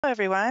Hello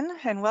everyone,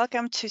 and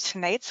welcome to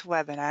tonight's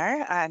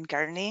webinar on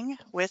gardening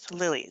with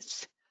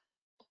lilies.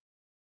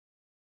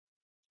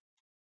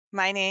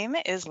 My name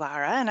is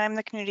Laura, and I'm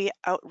the Community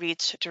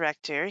Outreach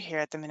Director here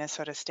at the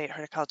Minnesota State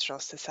Horticultural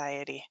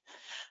Society.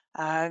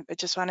 I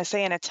just want to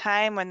say, in a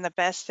time when the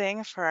best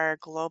thing for our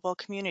global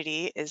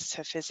community is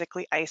to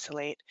physically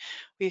isolate,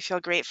 we feel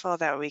grateful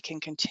that we can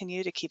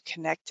continue to keep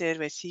connected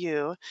with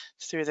you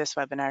through this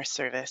webinar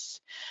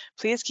service.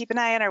 Please keep an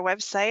eye on our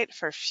website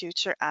for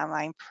future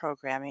online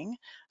programming.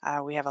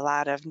 We have a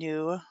lot of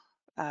new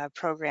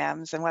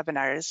programs and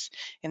webinars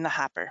in the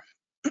hopper.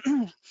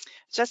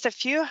 Just a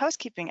few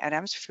housekeeping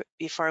items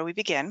before we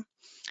begin.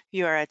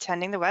 You are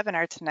attending the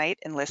webinar tonight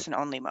in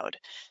listen-only mode,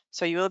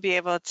 so you will be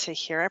able to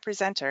hear our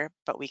presenter,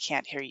 but we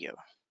can't hear you.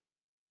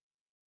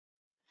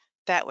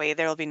 That way,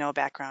 there will be no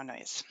background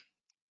noise.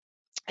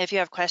 If you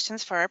have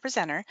questions for our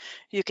presenter,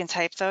 you can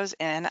type those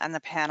in on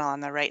the panel on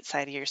the right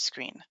side of your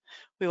screen.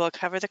 We will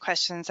cover the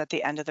questions at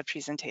the end of the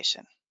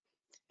presentation.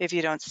 If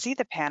you don't see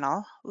the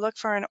panel, look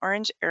for an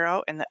orange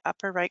arrow in the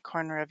upper right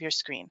corner of your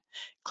screen.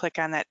 Click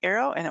on that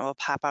arrow and it will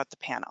pop out the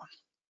panel.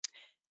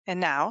 And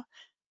now,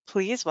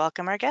 please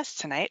welcome our guest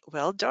tonight,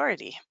 Will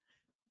Dougherty.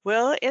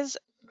 Will is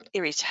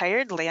a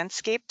retired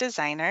landscape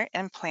designer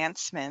and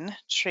plantsman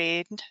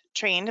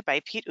trained by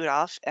Piet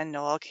Oudolf and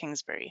Noel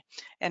Kingsbury,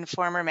 and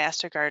former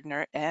master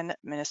gardener and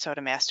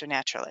Minnesota master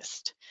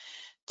naturalist.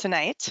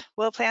 Tonight,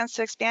 Will plans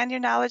to expand your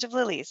knowledge of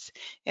lilies.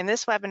 In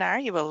this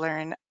webinar, you will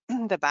learn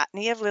the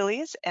botany of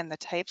lilies and the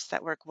types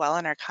that work well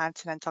in our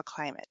continental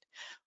climate.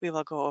 We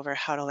will go over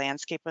how to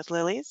landscape with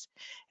lilies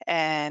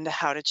and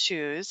how to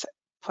choose,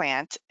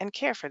 plant, and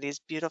care for these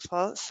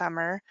beautiful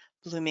summer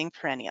blooming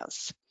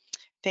perennials.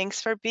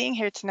 Thanks for being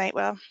here tonight,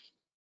 Will.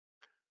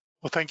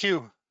 Well, thank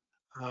you.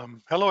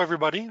 Hello,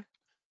 everybody.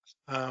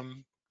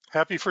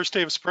 Happy first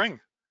day of spring.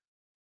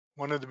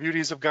 One of the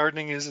beauties of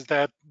gardening is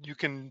that you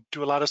can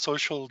do a lot of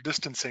social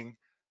distancing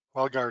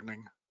while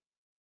gardening.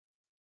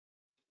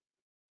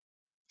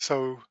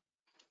 So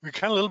we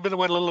kind of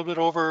went a little bit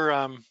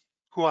over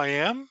who I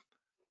am.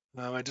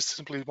 I just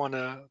simply want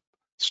to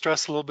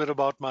stress a little bit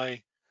about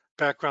my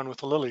background with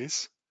the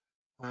lilies.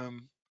 I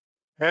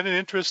had an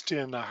interest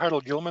in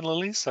Hartle-Gilman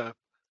lilies, a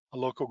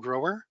local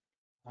grower.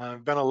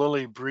 I've been a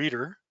lily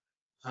breeder.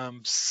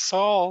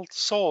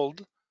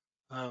 Sold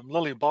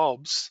lily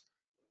bulbs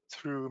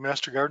through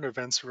Master Gardener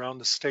events around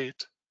the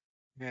state.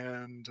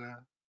 And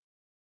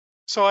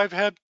so I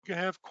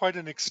have quite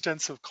an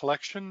extensive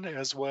collection,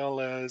 as well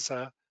as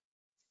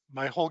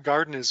my whole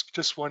garden is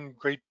just one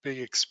great big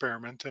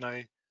experiment. And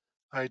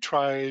I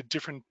try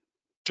different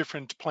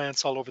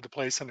plants all over the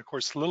place. And of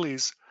course,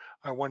 lilies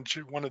are one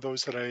of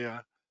those that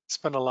I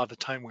spend a lot of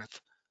time with.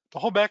 The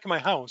whole back of my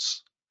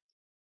house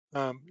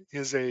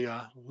is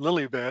a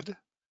lily bed.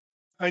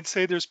 I'd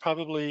say there's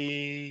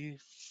probably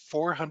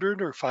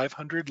 400 or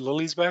 500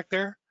 lilies back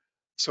there.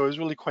 So it was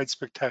really quite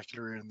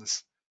spectacular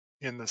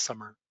in the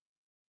summer.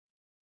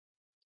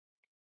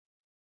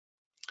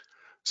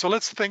 So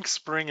let's think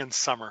spring and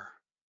summer.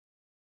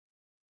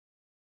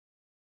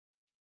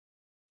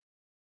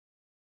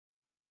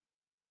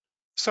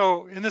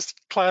 So in this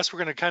class, we're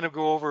going to kind of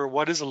go over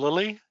what is a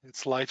lily,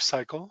 its life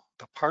cycle,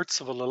 the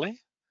parts of a lily,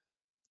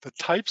 the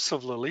types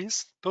of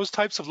lilies, those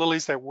types of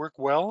lilies that work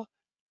well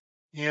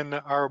in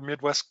our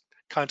Midwest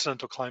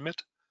continental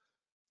climate,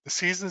 the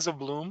seasons of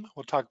bloom.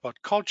 We'll talk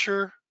about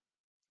culture,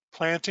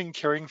 planting,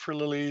 caring for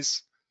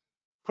lilies,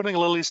 putting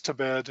lilies to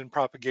bed, and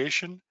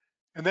propagation.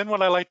 And then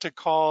what I like to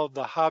call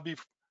the hobby.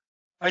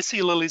 I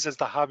see lilies as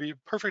the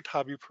perfect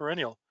hobby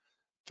perennial.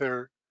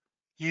 They're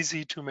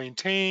easy to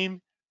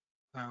maintain,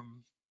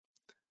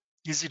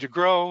 easy to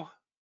grow.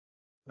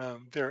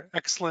 They're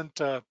excellent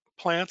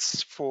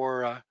plants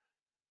for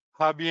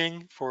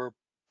hobbying, for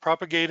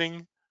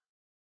propagating,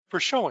 for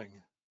showing.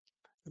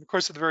 And of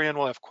course, at the very end,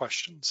 we'll have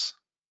questions.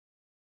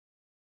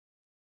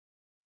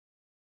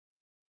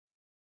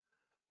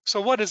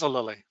 So what is a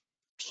lily?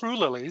 True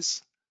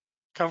lilies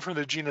come from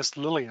the genus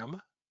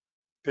Lilium.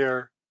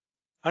 They're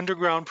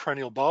underground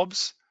perennial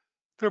bulbs.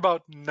 There are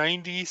about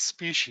 90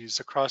 species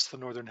across the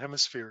Northern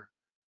Hemisphere.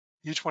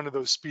 Each one of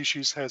those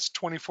species has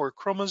 24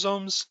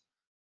 chromosomes.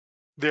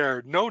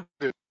 They're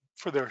noted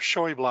for their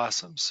showy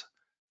blossoms,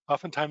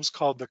 oftentimes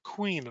called the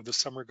queen of the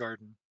summer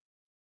garden.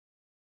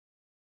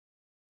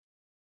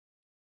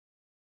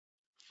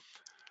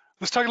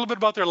 Let's talk a little bit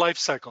about their life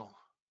cycle.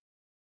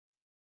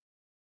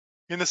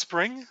 In the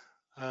spring,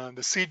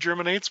 the seed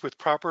germinates with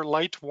proper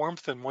light,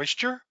 warmth, and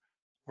moisture.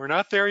 We're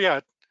not there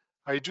yet.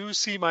 I do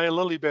see my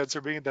lily beds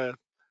are being the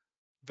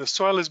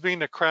soil is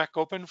being to crack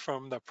open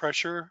from the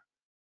pressure,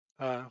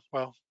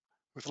 well,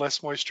 with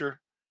less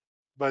moisture,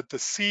 but the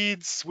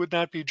seeds would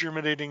not be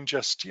germinating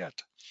just yet.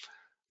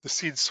 The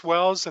seed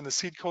swells and the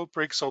seed coat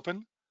breaks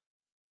open.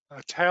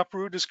 A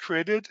taproot is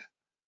created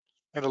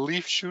and a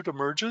leaf shoot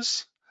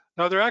emerges.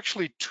 Now, there are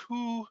actually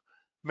two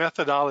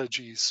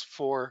methodologies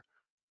for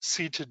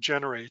seed to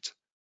generate,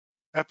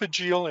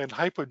 epigeel and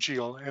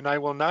hypogeel, and I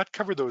will not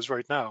cover those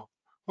right now.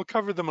 We'll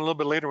cover them a little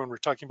bit later when we're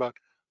talking about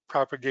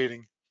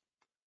propagating.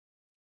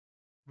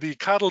 The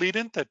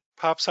cotyledon that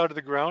pops out of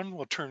the ground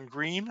will turn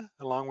green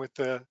along with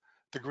the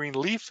green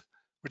leaf,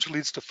 which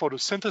leads to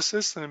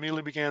photosynthesis and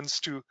immediately begins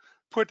to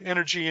put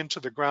energy into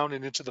the ground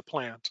and into the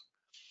plant.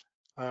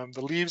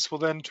 The leaves will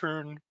then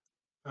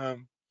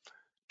um,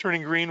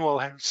 turning green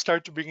will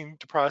start to begin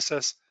to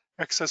process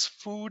excess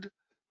food,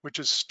 which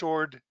is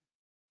stored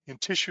in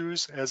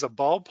tissues as a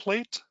bulb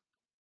plate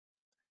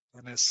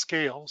and as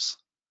scales.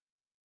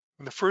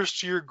 When the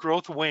first year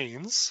growth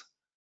wanes,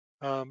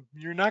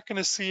 you're not going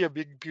to see a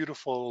big,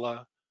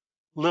 beautiful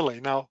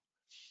lily. Now,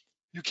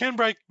 you can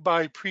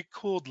buy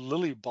pre-cooled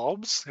lily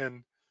bulbs,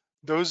 and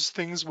those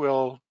things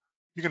you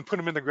can put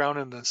them in the ground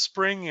in the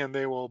spring and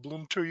they will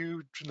bloom to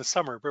you in the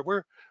summer. But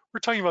we're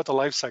talking about the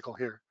life cycle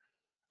here.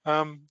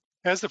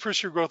 As the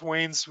first year growth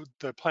wanes,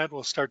 the plant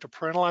will start to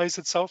perennialize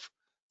itself,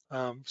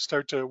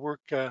 start to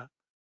work to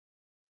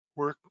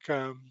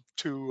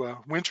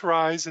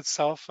winterize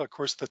itself. Of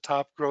course, the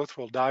top growth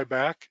will die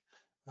back.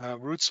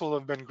 Roots will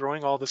have been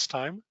growing all this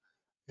time,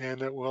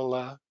 and it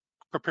will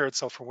prepare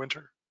itself for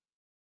winter.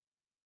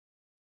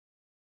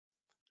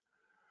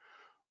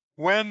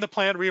 When the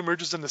plant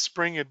reemerges in the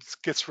spring, it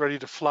gets ready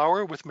to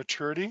flower with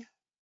maturity.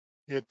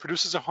 It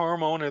produces a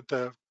hormone at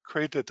the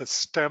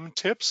stem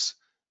tips,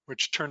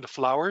 which turn to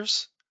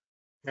flowers.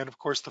 And of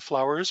course, the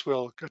flowers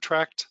will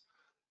attract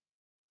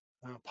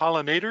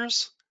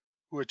pollinators,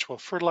 which will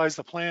fertilize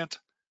the plant.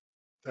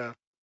 The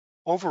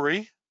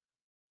ovary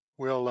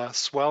will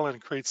swell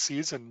and create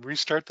seeds and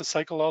restart the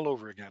cycle all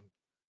over again.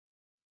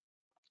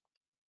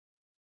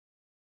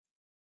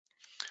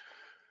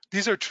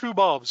 These are true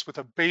bulbs with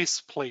a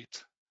base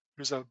plate.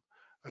 There's a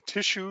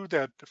tissue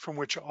from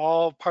which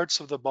all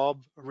parts of the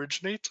bulb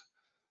originate.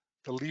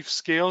 The leaf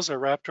scales are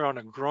wrapped around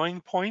a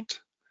growing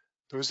point.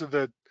 Those are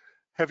the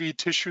heavy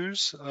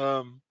tissues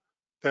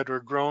that are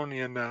grown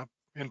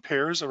in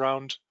pairs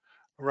around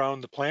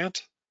the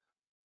plant.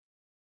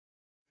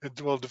 It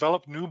will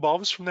develop new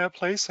bulbs from that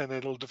place, and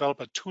it'll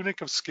develop a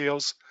tunic of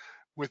scales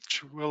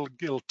which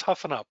it'll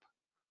toughen up.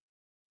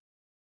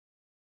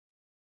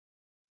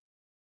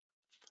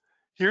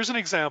 Here's an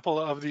example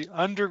of the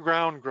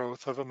underground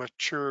growth of a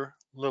mature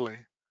lily.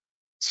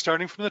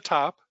 Starting from the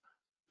top,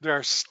 there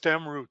are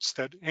stem roots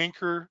that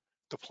anchor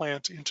the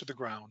plant into the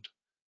ground.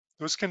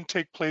 Those can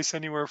take place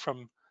anywhere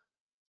from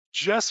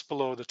just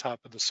below the top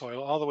of the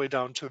soil all the way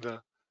down to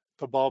the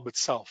bulb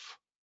itself.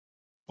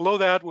 Below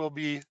that will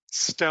be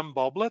stem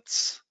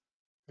bulblets.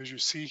 As you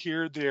see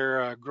here,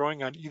 they're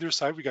growing on either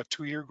side. We got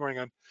two here growing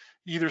on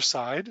either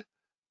side.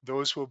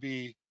 Those will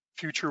be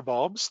future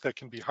bulbs that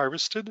can be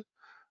harvested,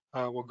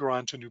 will grow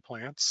onto new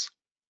plants.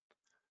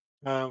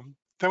 Then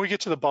we get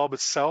to the bulb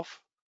itself,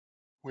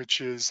 which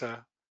has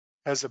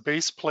a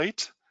base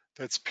plate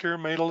that's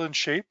pyramidal in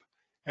shape,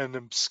 and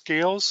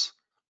the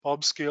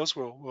bulb scales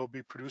will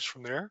be produced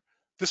from there.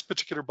 This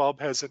particular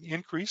bulb has an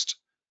increased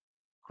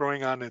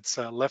growing on its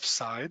left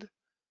side.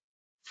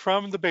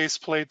 From the base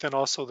plate, then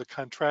also the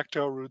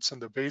contractile roots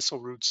and the basal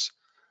roots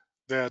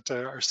that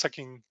are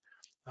sucking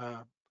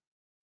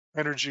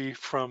energy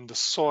from the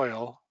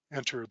soil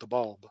enter the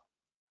bulb.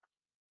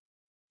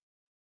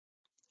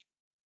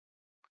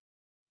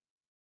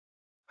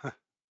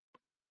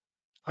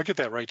 I'll get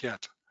that right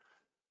yet.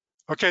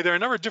 Okay, there are a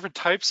number of different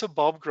types of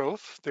bulb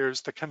growth.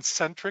 There's the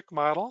concentric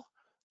model.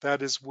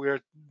 That is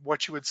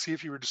what you would see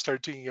if you were to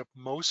start digging up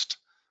most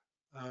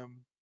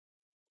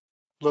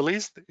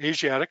lilies. The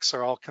Asiatics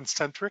are all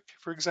concentric,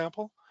 for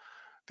example.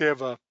 They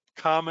have a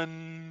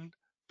common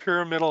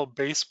pyramidal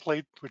base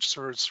plate, which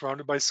is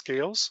surrounded by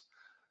scales.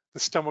 The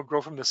stem will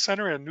grow from the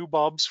center and new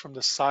bulbs from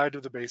the side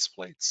of the base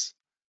plates.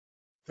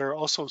 There are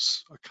also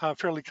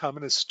fairly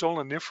common as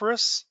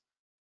stoloniferous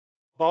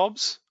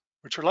bulbs,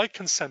 which are like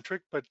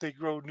concentric, but they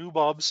grow new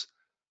bulbs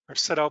are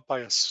set out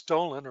by a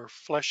stolon or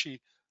fleshy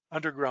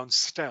underground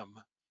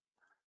stem.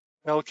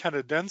 L.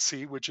 canadense,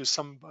 which is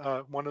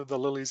one of the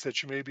lilies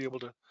that you may be able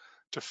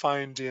to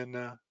find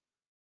in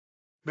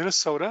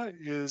Minnesota,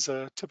 is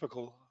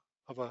typical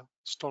of a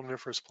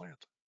stoloniferous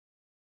plant.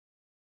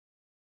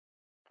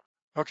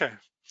 Okay,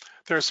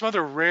 there are some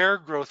other rare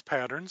growth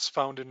patterns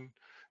found in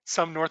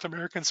some North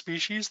American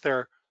species. There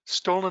are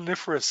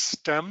stoloniferous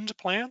stemmed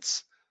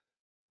plants,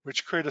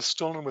 which create a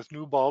stolon with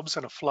new bulbs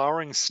and a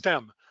flowering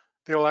stem.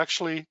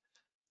 The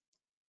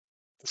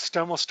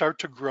stem will start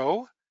to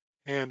grow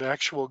and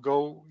actually will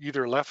go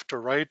either left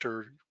or right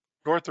or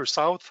north or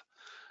south.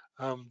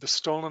 The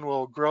stolon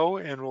will grow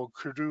and will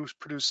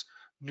produce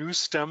new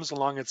stems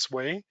along its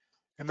way.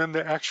 And then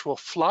the actual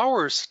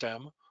flower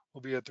stem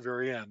will be at the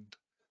very end.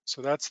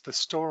 So that's the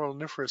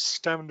stoloniferous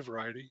stemmed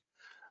variety.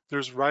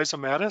 There's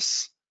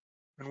rhizomatous,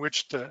 in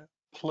which the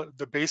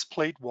base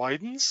plate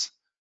widens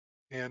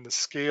and the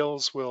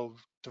scales will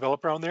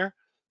develop around there.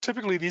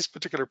 Typically, these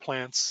particular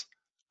plants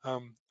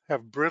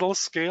have brittle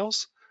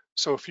scales.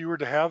 So if you were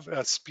to have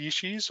a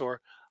species or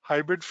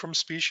hybrid from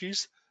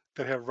species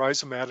that have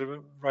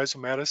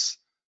rhizomatous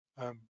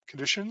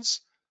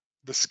conditions,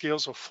 the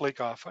scales will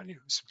flake off on you.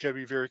 So you gotta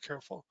be very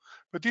careful.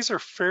 But these are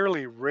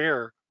fairly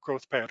rare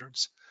growth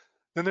patterns.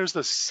 Then there's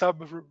the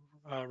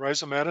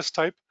sub-rhizomatous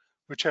type,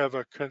 which have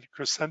a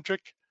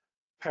concentric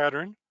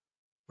pattern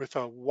with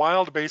a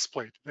wild base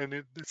plate.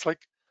 And it's like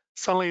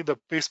suddenly the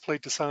base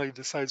plate suddenly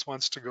decides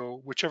wants to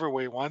go whichever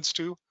way it wants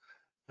to,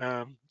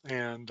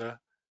 and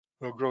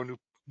we'll grow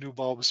new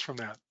bulbs from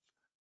that.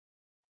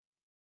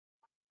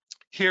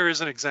 Here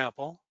is an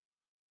example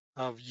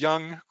of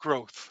young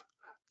growth,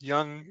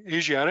 young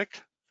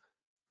Asiatic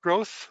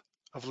growth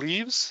of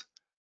leaves,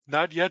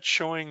 not yet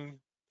showing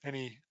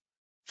any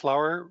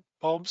flower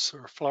bulbs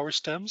or flower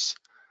stems.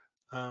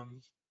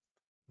 Um,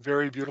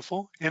 very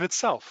beautiful in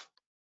itself.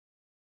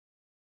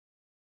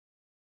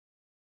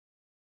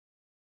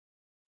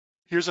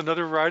 Here's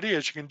another variety.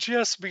 As you can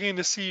just begin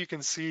to see, you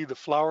can see the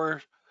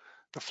flower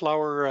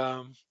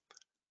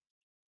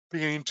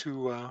beginning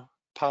to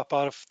pop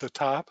out of the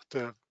top,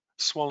 the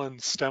swollen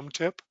stem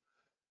tip.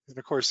 And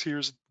of course,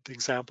 here's the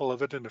example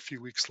of it in a few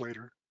weeks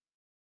later.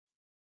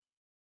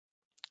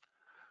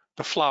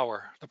 The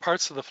flower, the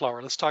parts of the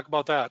flower, let's talk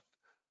about that.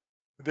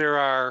 There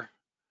are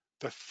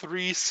the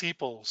three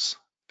sepals.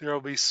 There will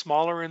be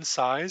smaller in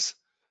size.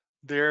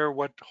 They're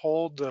what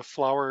hold the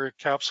flower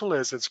capsule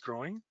as it's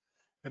growing.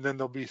 And then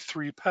there'll be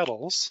three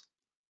petals.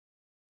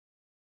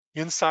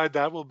 Inside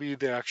that will be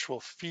the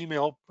actual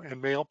female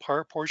and male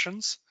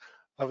portions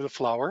of the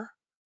flower.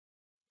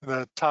 In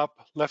the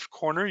top left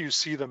corner, you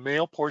see the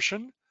male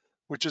portion,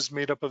 which is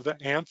made up of the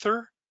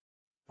anther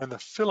and the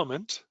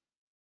filament.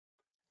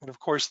 And of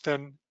course,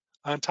 then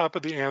on top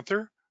of the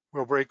anther,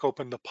 we'll break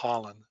open the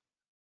pollen.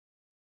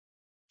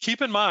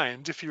 Keep in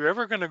mind, if you're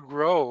ever going to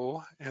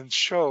grow and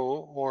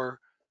show or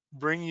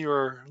bring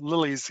your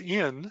lilies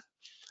in,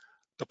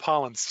 the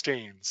pollen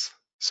stains.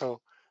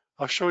 So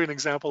I'll show you an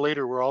example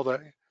later where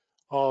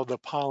all the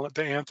pollen,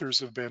 the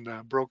anthers have been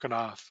broken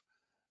off.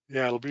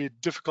 Yeah, it'll be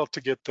difficult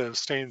to get the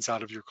stains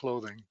out of your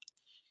clothing.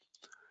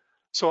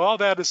 So all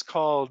that is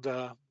called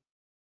the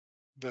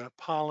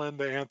pollen,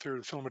 the anther,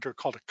 the filament are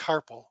called a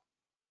carpel.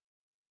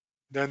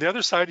 Then the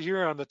other side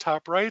here on the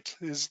top right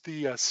is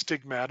the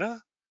stigmata,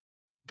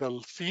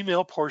 the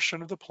female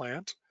portion of the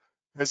plant.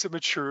 As it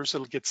matures,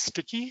 it'll get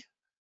sticky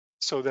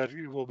so that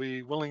it will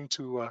be willing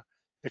to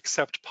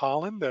accept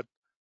pollen that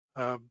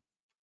um,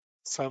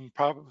 some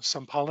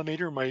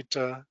pollinator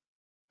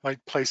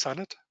might place on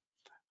it.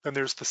 Then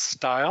there's the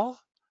style,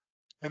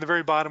 and the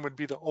very bottom would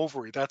be the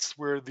ovary. That's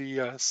where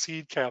the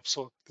seed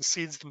capsule, the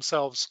seeds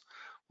themselves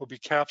will be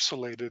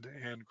capsulated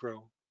and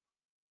grow.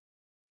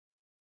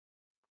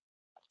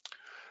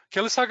 Okay,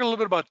 let's talk a little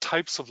bit about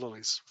types of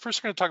lilies.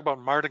 First, we're going to talk about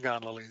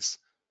Martagon lilies,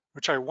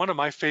 which are one of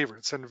my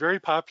favorites and very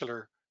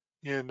popular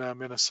in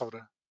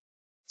Minnesota.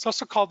 It's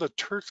also called the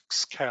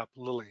Turk's cap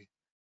lily.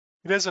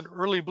 It has an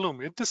early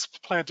bloom. This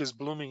plant is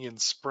blooming in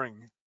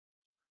spring.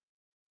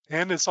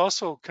 And it's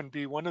also can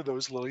be one of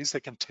those lilies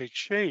that can take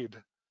shade.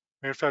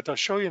 In fact, I'll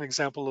show you an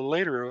example a little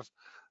later of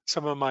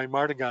some of my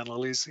Martagon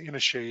lilies in a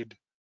shade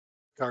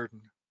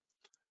garden.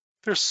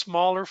 They're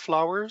smaller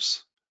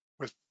flowers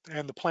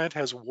and the plant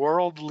has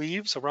whorled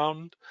leaves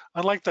around,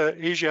 unlike the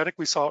Asiatic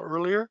we saw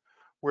earlier,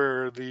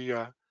 where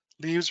the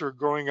leaves are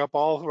growing up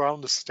all around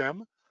the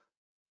stem.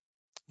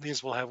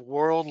 These will have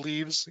whorled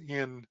leaves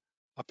in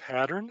a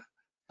pattern,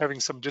 having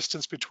some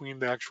distance between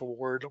the actual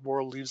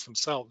whorled leaves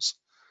themselves.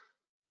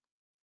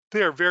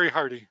 They are very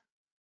hardy,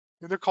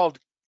 and they're called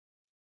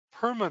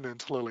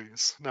permanent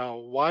lilies. Now,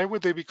 why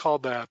would they be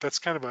called that? That's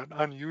kind of an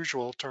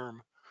unusual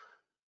term.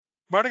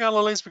 Martagon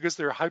lilies, because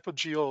they're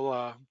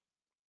hypogeal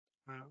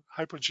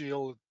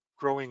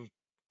growing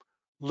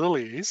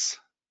lilies,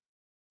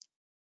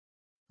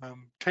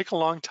 take a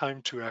long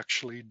time to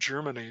actually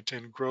germinate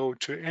and grow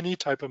to any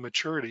type of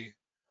maturity.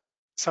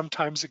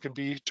 Sometimes it can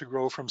be to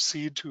grow from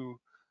seed to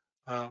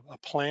a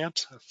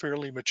plant, a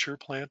fairly mature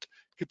plant.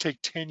 It could take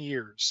 10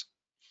 years.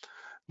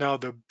 Now,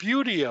 the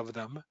beauty of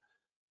them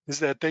is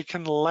that they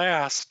can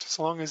last as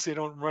long as they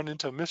don't run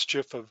into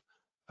mischief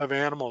of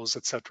animals,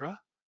 etc.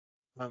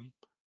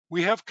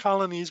 We have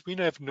colonies, we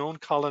have known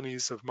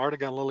colonies of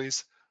Martagon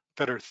lilies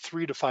that are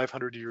 300 to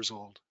 500 years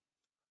old.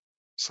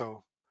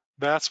 So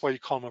that's why you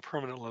call them a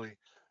permanent lily.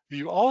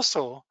 You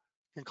also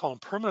can call them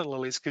permanent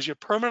lilies because you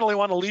permanently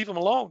want to leave them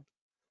alone.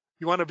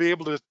 You want to be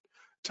able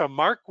to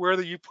mark where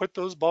you put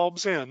those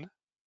bulbs in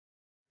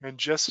and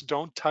just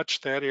don't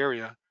touch that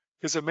area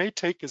because it may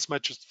take as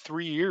much as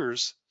 3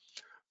 years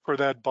for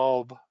that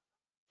bulb,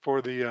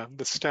 for the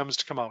stems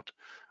to come out.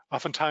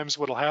 Oftentimes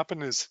what'll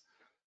happen is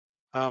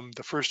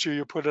the first year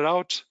you put it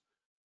out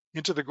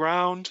into the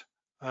ground,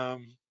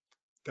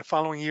 the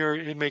following year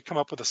it may come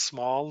up with a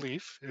small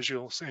leaf,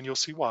 you'll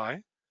see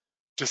why,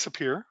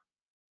 disappear.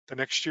 The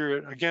next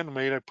year again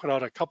may put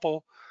out a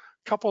couple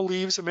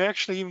leaves. It may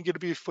actually even get to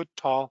be a foot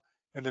tall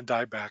and then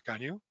die back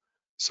on you.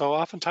 So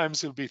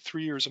oftentimes it'll be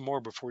 3 years or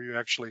more before you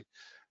actually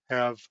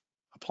have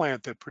a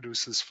plant that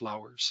produces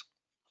flowers.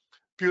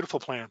 Beautiful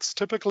plants.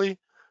 Typically,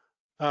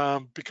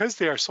 because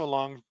they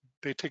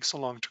take so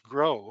long to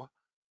grow,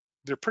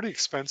 they're pretty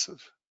expensive.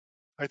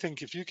 I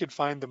think if you could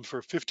find them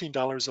for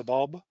 $15 a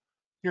bulb,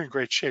 you're in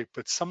great shape.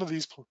 But some of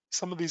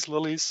these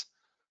lilies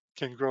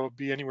can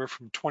be anywhere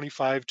from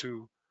 25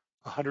 to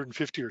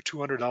 150 or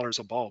 $200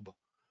 a bulb.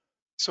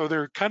 So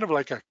they're kind of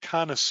like a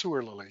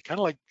connoisseur lily, kind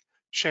of like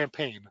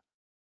champagne.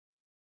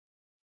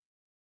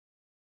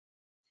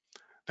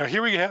 Now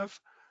here we have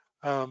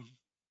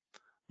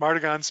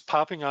Mardigons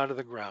popping out of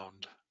the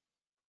ground.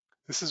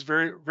 This is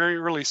very, very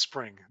early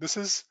spring. This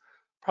is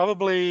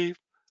probably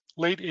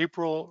late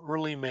April,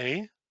 early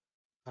May.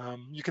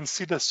 You can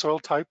see the soil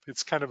type.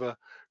 It's kind of a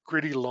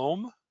gritty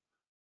loam.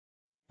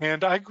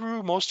 And I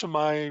grew most of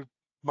my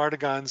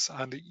Mardigons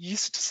on the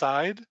east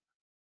side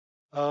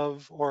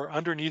of or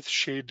underneath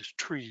shade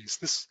trees.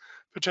 This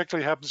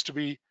particularly happens to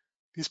be,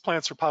 these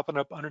plants are popping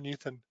up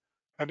underneath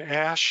an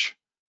ash,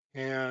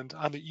 and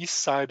on the east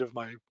side of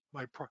my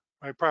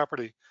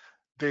property,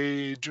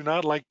 they do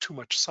not like too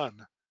much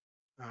sun.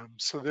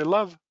 So they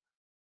love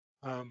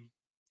um,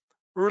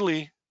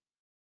 early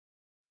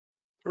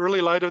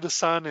light of the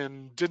sun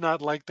and did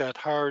not like that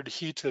hard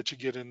heat that you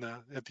get in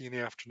the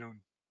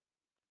afternoon.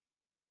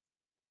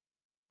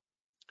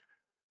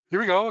 Here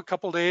we go, a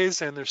couple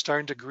days, and they're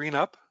starting to green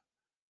up,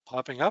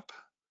 popping up.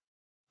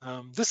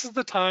 This is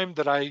the time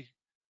that I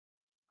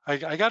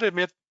got to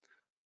admit,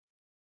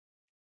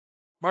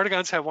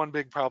 Mardigons have one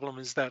big problem,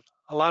 is that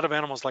a lot of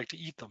animals like to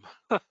eat them.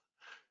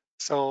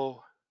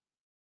 So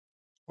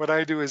what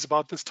I do is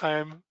about this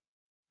time,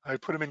 I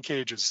put them in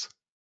cages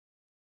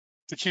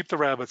to keep the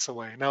rabbits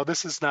away. Now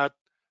this is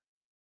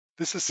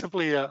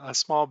simply a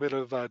small bit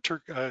of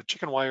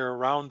chicken wire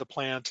around the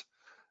plant.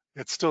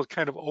 It's still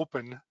kind of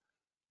open,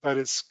 but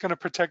it's going to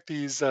protect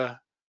these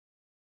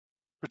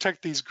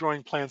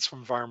growing plants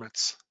from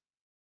varmints.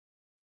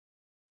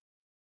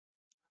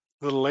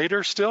 A little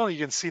later still, you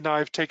can see now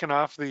I've taken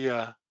off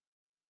the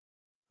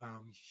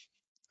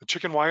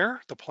chicken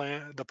wire.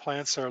 The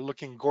plants are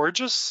looking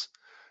gorgeous.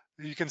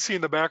 You can see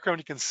in the background,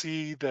 you can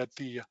see that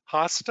the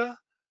hosta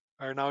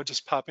are now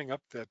just popping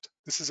up. That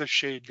this is a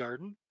shade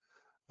garden.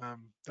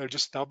 They're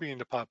just now beginning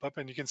to pop up,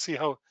 and you can see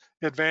how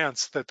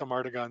advanced that the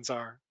Mardigons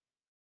are.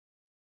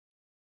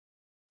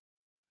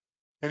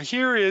 And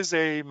here is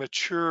a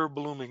mature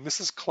blooming. This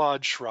is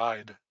Claude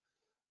Shride,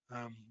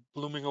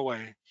 blooming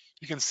away.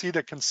 You can see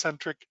the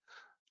concentric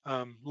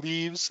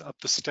leaves up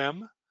the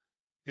stem.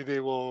 They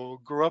will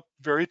grow up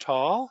very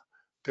tall.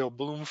 They'll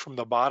bloom from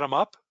the bottom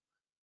up.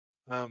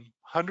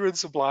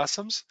 Hundreds of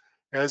blossoms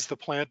as the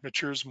plant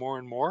matures more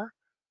and more.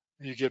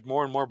 You get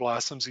more and more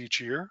blossoms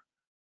each year.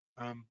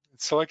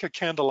 It's like a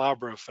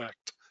candelabra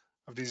effect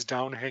of these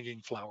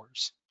down-hanging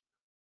flowers.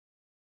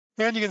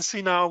 And you can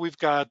see now we've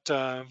got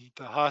the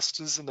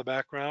hostas in the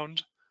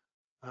background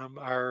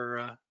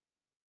are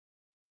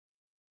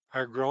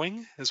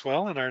growing as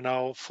well and are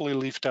now fully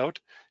leafed out.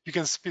 You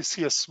can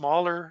see a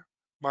smaller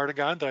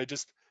Mardigon that I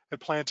just had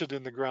planted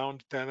in the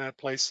ground in that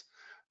place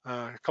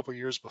a couple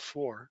years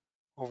before,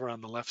 over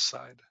on the left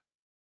side.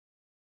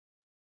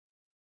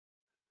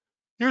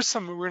 Here's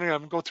some, we're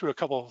gonna go through a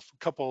couple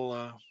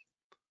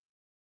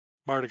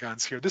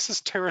Mardigons here. This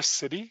is Terrace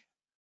City.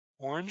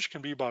 Orange,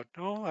 can be about,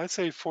 I'd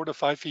say 4 to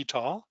 5 feet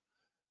tall.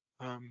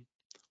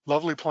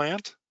 Lovely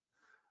plant.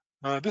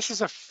 This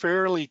is a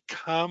fairly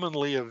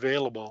commonly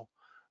available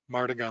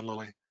Mardigon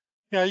lily.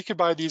 Yeah, you could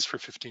buy these for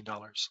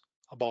 $15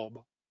 a bulb.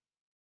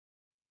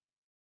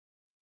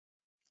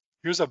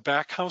 Here's a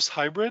backhouse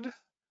hybrid.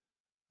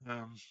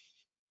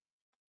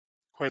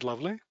 Quite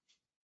lovely.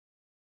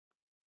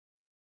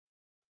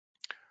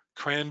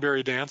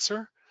 Cranberry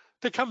Dancer.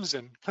 They come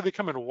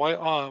in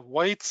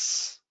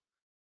whites,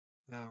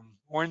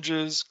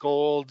 oranges,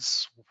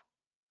 golds,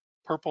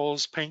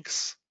 purples,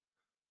 pinks,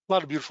 a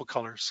lot of beautiful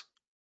colors.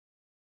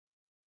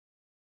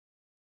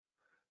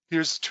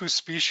 Here's two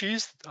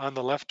species. On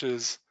the left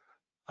is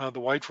the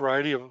white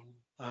variety of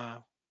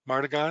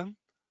Mardigon,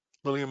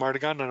 Lily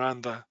Mardigon, and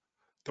on the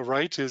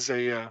right is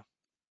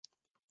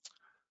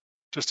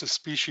just a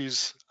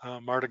species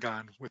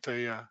Mardigon with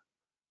a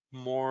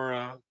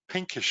more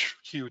pinkish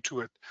hue to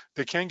it.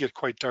 They can get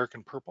quite dark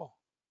and purple.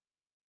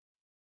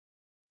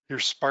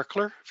 Here's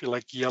Sparkler, if you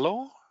like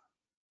yellow.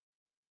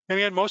 And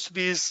again, most of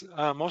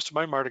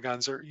my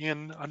Mardigons are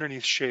in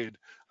underneath shade.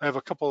 I have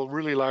a couple of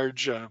really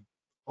large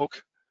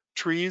oak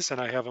trees, and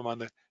I have them on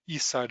the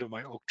east side of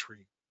my oak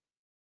tree.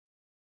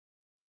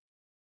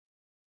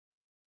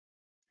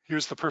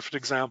 Here's the perfect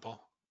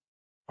example,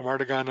 a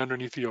Mardigon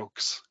underneath the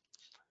oaks.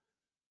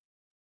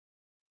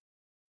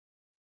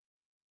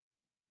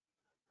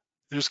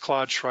 There's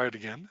Claude Shride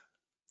again.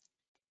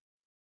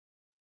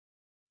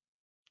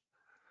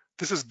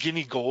 This is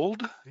Guinea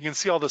Gold. You can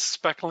see all the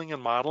speckling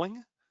and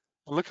mottling.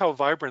 And look how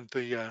vibrant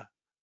the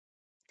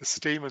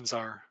stamens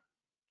are.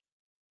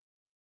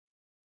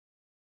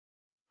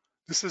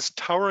 This is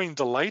Towering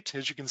Delight.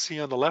 As you can see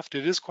on the left,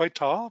 it is quite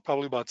tall,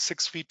 probably about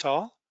 6 feet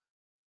tall.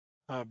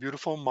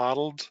 Beautiful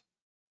mottled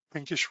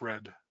pinkish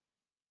red.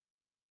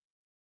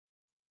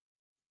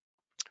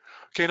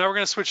 Okay, now we're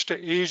going to switch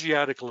to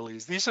Asiatic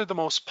lilies. These are the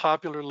most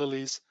popular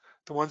lilies,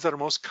 the ones that are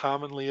most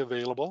commonly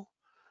available.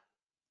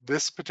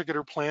 This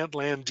particular plant,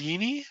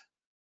 Landini,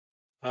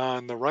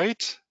 on the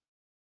right,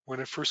 when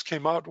it first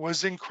came out,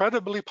 was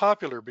incredibly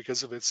popular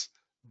because of its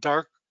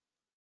dark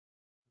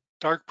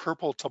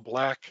purple to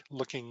black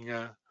looking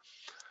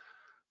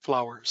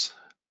flowers.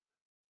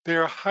 They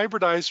are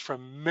hybridized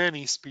from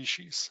many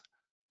species.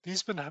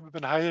 These have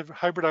been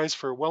hybridized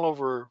for well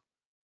over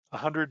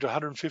 100 to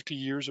 150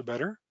 years or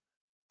better.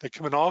 They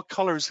come in all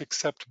colors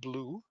except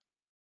blue.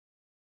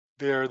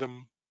 They are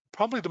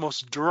probably the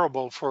most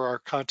durable for our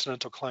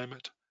continental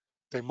climate.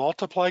 They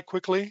multiply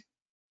quickly,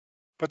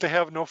 but they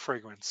have no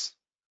fragrance.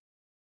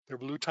 Their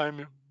bloom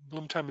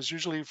time is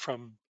usually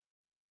from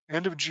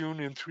end of June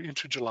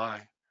into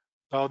July.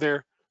 Now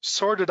they're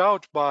sorted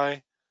out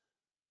by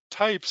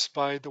types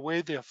by the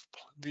way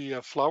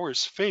the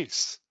flowers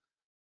face.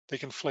 They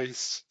can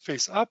face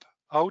up,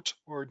 out,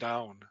 or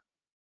down.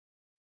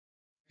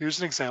 Here's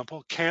an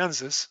example,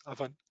 Kansas, of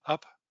an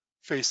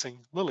up-facing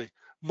lily.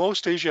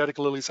 Most Asiatic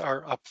lilies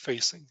are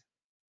up-facing.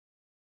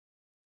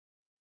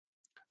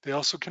 They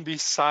also can be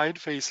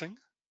side-facing.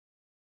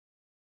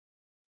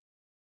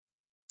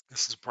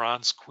 This is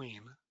Bronze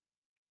Queen.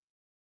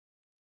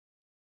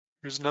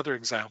 Here's another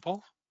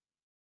example.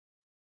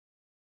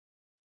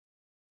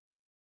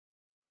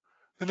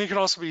 And they can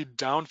also be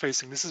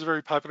down-facing. This is a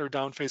very popular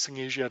down-facing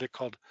Asiatic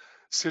called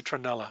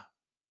Citronella.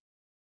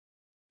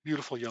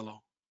 Beautiful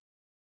yellow.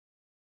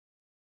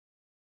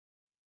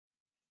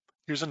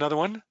 Here's another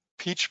one,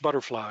 peach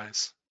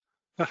butterflies.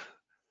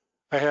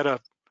 I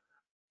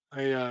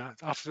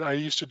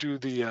used to do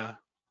the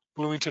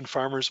Bloomington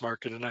Farmers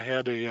Market, and I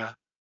had a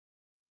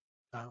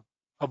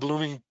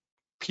blooming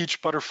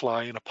peach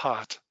butterfly in a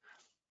pot,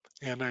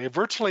 and I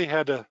virtually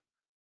had to.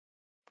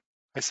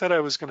 I said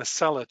I was going to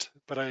sell it,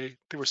 but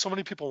there were so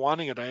many people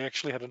wanting it, I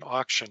actually had an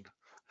auction,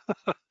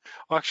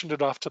 auctioned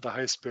it off to the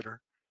highest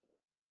bidder.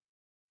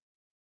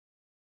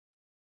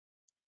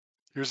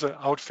 Here's an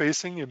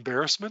out-facing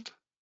embarrassment.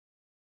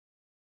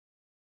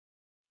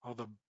 All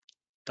the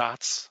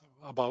dots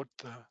about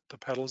the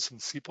petals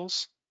and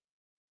sepals.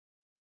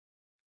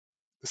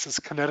 This is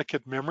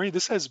Connecticut Memory.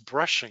 This has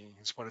brushing,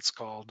 is what it's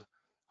called.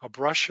 A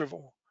brush of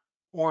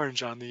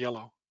orange on the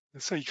yellow.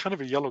 It's kind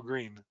of a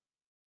yellow-green.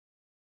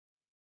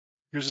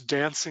 Here's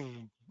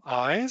Dancing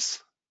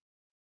Eyes.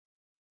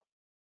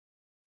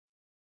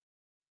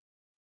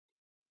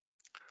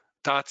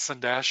 Dots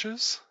and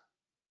dashes.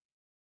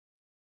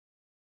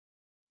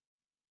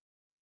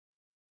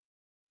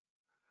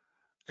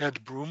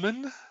 Ed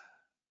Bruman.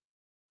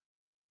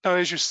 Now,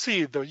 as you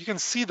see, though, you can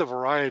see the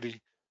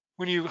variety.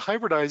 When you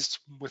hybridize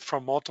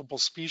from multiple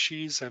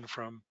species and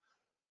from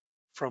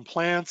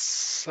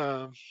plants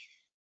where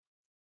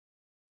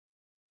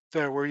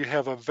you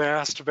have a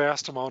vast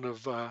amount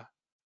of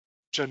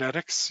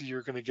genetics,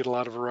 you're going to get a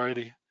lot of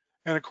variety.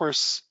 And of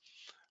course,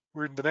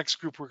 we're in the next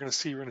group we're going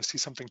to see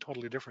something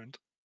totally different.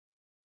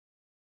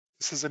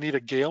 This is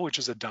Anita Gale, which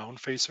is a down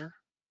facer.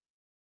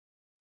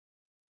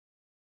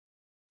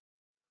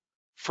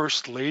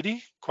 First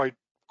Lady, quite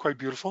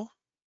beautiful.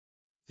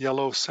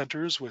 Yellow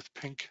centers with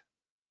pink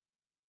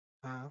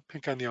on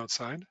the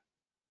outside.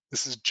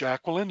 This is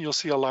Jacqueline. You'll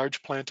see a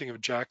large planting of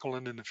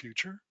Jacqueline in the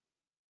future.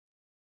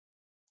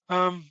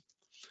 The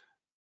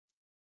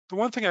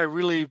one thing I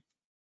really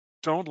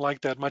don't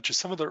like that much is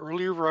some of the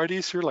earlier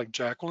varieties here, like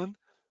Jacqueline,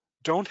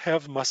 don't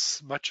have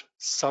much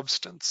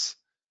substance,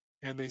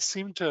 and they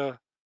seem to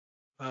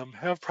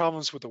have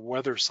problems with the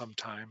weather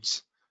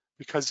sometimes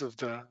because of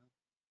the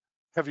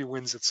heavy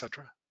winds,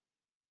 etc.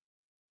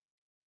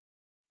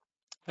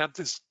 That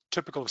is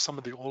typical of some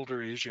of the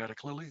older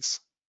Asiatic lilies.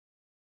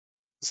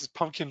 This is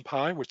Pumpkin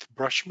Pie with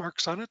brush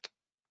marks on it.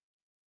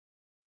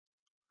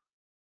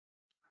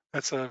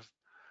 That's a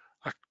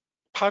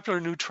popular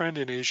new trend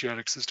in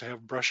Asiatics, is to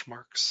have brush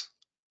marks.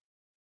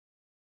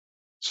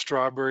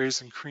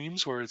 Strawberries and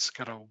Creams, where it's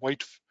got a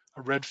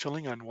red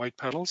filling on white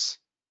petals.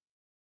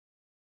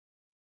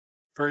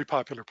 Very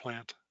popular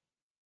plant.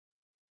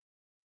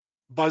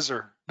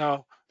 Buzzer.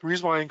 Now, the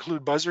reason why I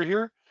include buzzer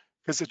here,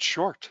 because it's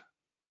short.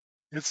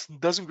 It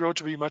doesn't grow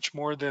to be much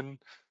more than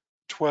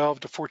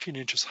 12 to 14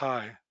 inches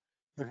high.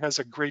 It has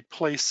a great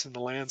place in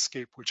the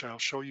landscape, which I'll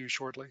show you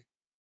shortly.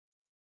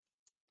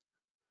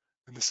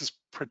 And this is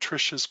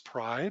Patricia's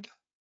Pride.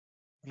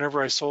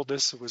 Whenever I sold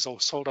this, it was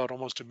sold out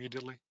almost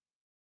immediately.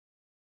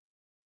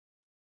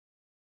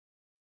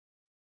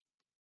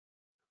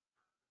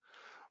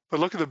 But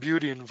look at the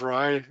beauty and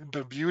variety,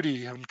 the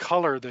beauty and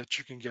color that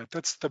you can get.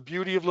 That's the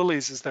beauty of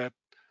lilies, is that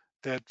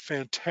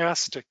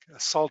fantastic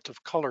assault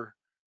of color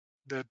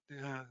that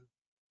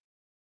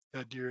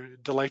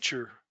delights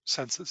your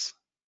senses.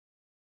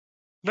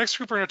 Next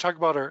group we're going to talk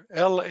about are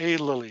LA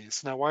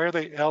lilies. Now, why are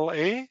they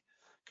LA?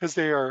 Because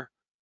they are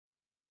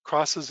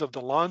crosses of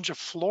the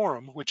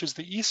longiflorum, which is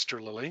the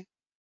Easter lily,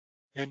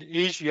 and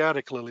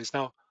Asiatic lilies.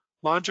 Now,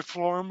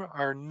 longiflorum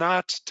are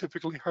not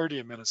typically hardy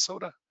in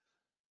Minnesota.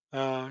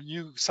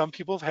 Some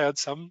people have had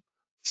some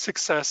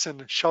success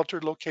in a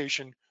sheltered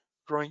location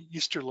growing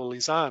Easter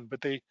lilies on, but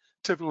they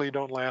typically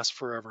don't last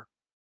forever.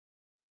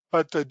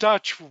 But the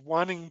Dutch,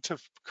 wanting to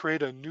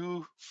create a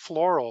new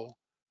floral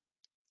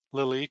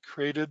lily,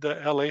 created the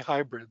LA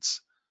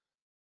hybrids.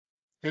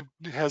 It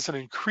has an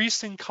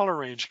increasing color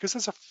range because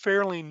it's a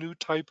fairly new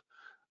type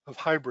of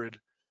hybrid.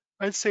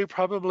 I'd say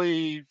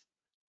probably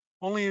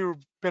only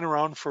been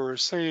around for,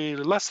 say,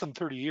 less than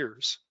 30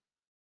 years.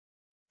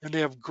 And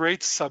they have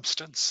great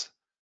substance.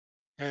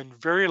 and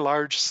very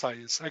large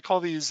size. I call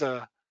these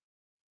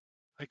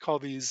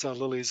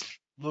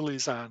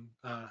lilies on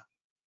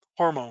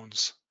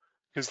hormones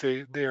because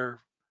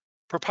they're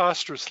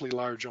preposterously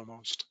large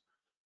almost.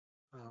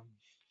 Um,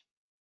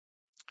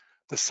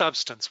 the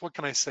substance, what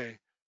can I say?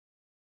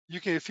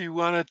 You can, if you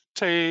want to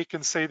take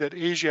and say that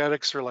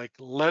Asiatics are like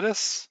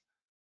lettuce,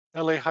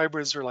 LA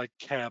hybrids are like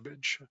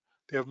cabbage.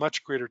 They have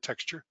much greater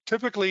texture.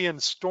 Typically in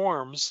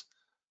storms,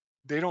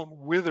 they don't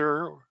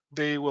wither.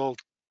 The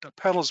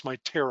petals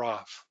might tear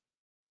off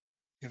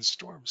in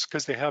storms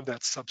because they have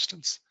that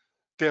substance.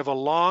 They have a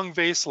long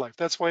vase life.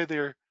 That's why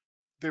they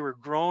were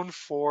grown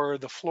for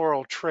the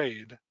floral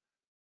trade,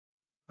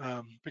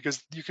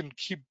 because you can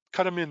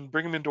cut them in,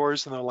 bring them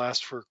indoors, and they'll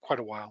last for quite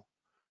a while.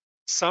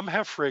 Some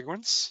have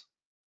fragrance,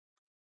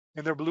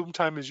 and their bloom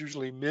time is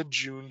usually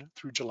mid-June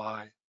through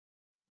July.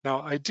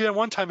 Now, I did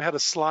one time had a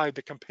slide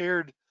that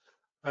compared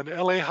an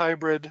LA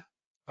hybrid,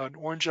 an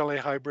orange LA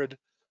hybrid,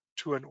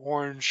 to an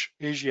orange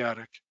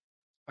Asiatic.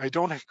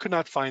 Could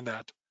not find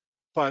that,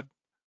 but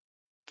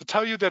to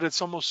tell you that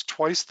it's almost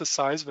twice the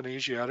size of an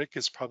Asiatic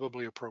is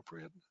probably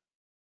appropriate.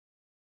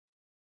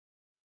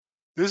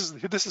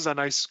 This is a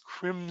nice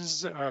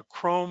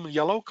chrome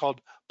yellow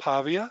called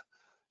Pavia.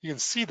 You can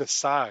see the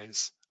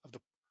size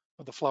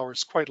of the flower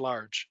is quite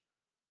large.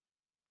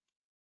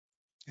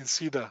 You can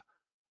see the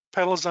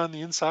petals on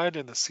the inside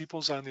and the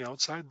sepals on the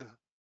outside.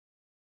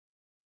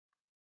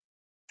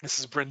 This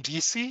is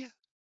Brindisi,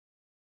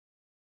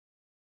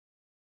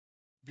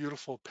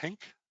 beautiful pink.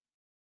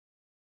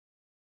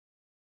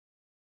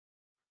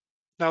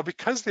 Now,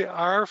 because they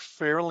are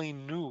fairly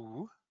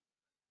new,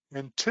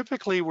 and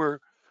typically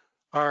were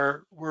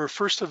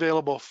first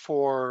available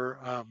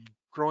for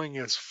growing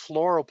as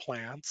floral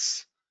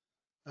plants,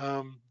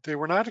 they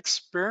were not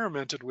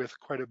experimented with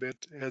quite a bit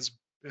as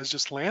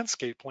just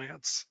landscape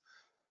plants.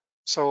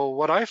 So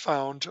what I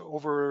found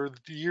over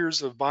the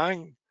years of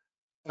buying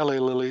LA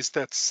lilies,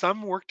 that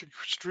some worked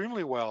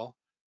extremely well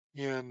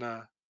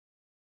in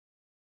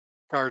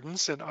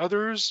gardens and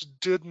others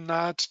did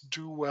not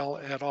do well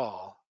at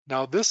all.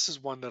 Now this is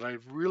one that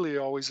I've really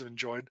always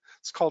enjoyed.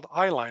 It's called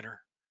eyeliner.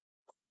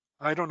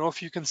 I don't know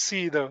if you can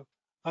see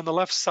on the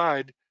left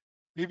side,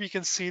 maybe you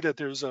can see that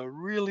there's a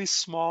really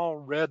small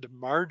red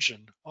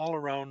margin all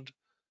around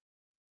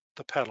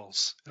the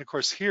petals. And of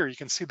course here you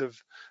can see the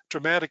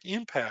dramatic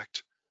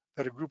impact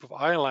that a group of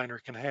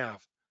eyeliner can have.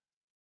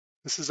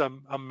 This is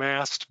a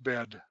massed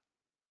bed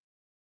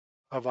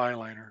of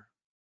eyeliner.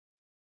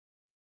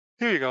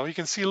 Here you go, you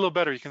can see a little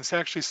better. You can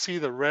actually see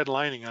the red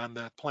lining on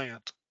that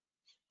plant.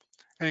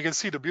 And you can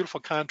see the beautiful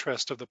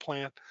contrast of the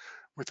plant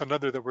with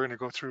another that we're going to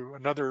go through,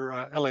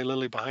 another LA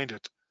lily behind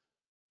it.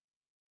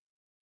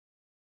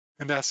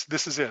 And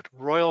this is it,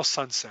 Royal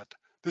Sunset.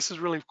 This is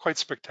really quite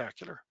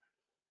spectacular.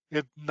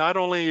 It not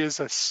only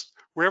is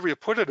wherever you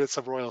put it, it's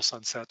a royal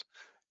sunset.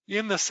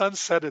 In the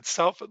sunset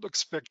itself, it looks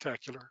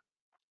spectacular.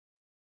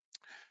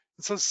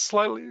 It's a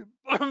slightly,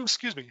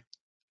 excuse me,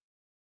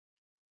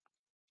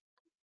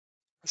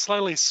 a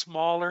slightly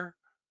smaller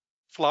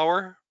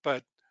flower,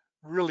 but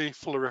really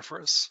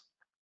floriferous.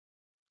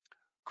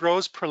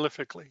 Grows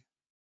prolifically.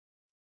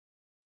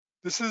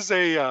 This is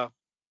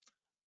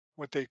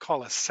what they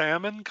call a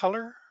salmon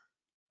color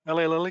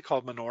LA lily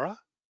called Menorah.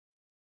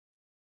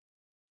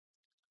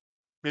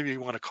 Maybe you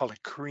want to call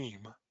it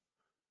cream.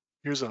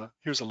 Here's a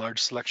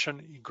large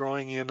selection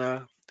growing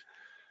in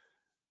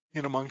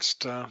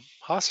amongst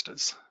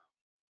hostas.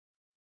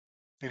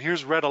 And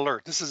here's Red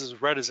Alert. This is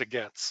as red as it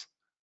gets.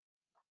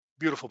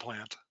 Beautiful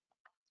plant.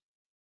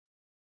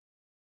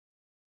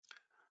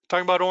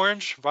 Talking about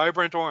orange,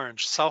 vibrant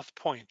orange, South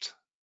Point.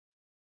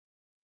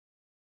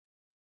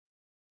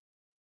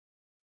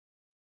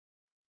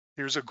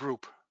 Here's a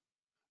group.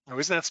 Now,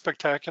 isn't that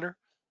spectacular?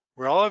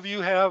 Where all of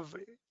you have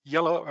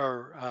yellow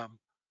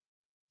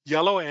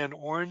and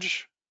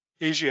orange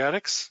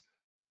Asiatics,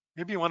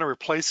 maybe you want to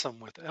replace them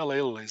with LA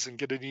lilies and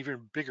get an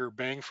even bigger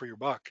bang for your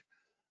buck.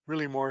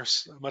 Really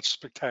much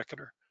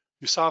spectacular.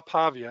 You saw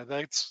Pavia,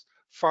 that's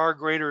far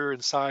greater in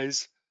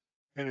size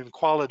and in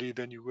quality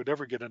than you would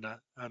ever get on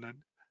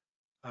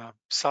a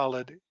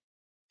solid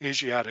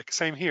Asiatic.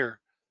 Same here,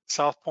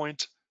 South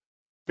Point,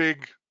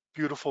 big,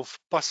 beautiful,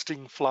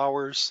 busting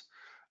flowers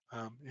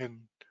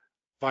in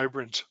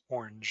vibrant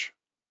orange.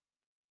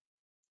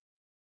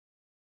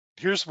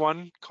 Here's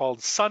one called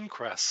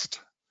Suncrest,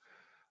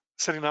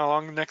 sitting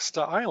along next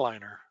to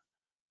eyeliner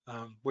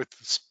with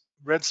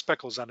red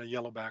speckles on a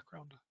yellow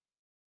background.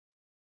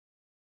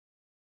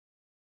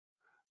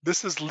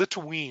 This is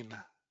Litouine.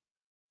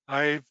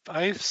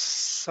 I've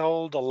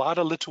sold a lot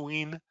of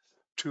Litouine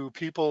to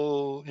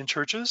people in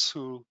churches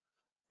who,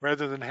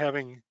 rather than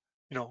having,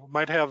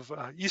 might have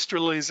Easter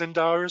lilies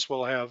indoors,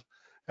 will have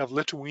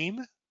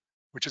Litouine,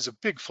 which is a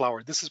big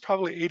flower. This is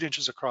probably 8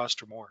 inches across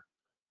or more,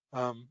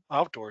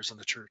 outdoors in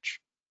the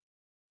church.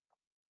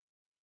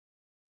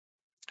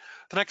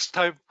 The next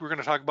type we're going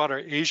to talk about are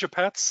Asia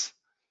pets.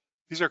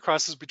 These are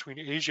crosses between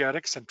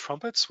Asiatics and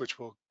trumpets, which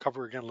we'll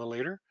cover again a little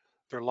later.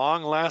 They're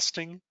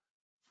long-lasting,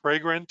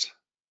 fragrant,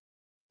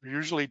 they're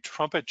usually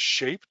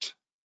trumpet-shaped.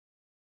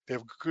 They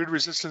have good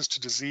resistance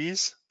to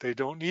disease. They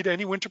don't need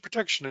any winter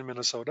protection in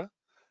Minnesota,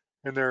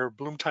 and their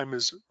bloom time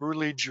is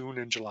early June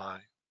and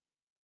July.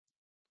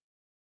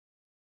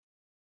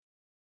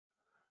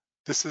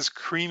 This is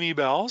Creamy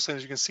Bells, and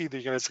as you can see,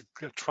 they has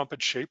a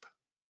trumpet shape.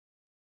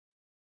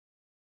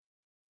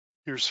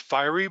 Here's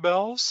Fiery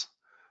Bells,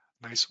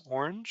 nice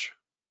orange.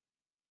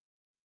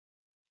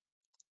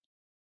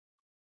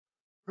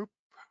 Oop.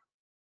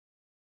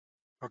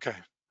 Okay,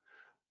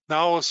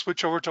 now we'll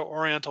switch over to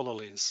Oriental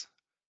Lilies.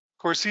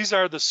 Of course, these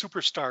are the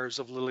superstars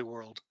of lily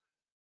world.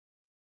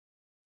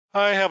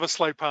 I have a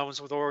slight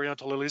problems with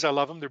Oriental Lilies. I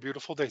love them. They're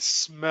beautiful. They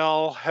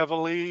smell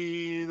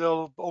heavily.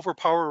 They'll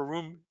overpower a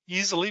room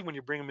easily when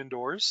you bring them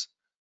indoors,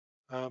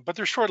 but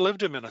they're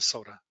short-lived in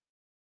Minnesota.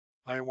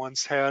 I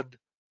once had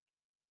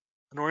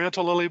an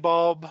Oriental Lily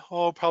bulb,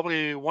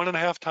 probably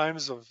 1.5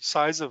 times the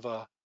size of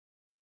a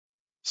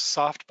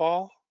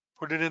softball,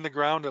 put it in the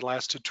ground. It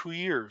lasted 2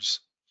 years.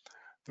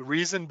 The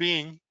reason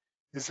being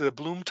is that the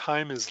bloom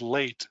time is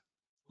late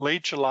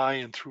July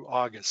and through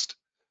August,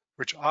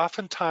 which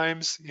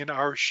oftentimes in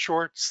our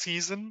short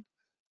season,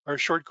 our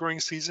short growing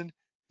season,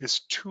 is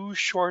too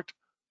short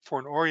for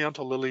an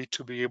Oriental lily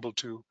to be able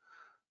to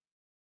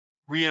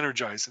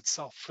re-energize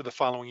itself for the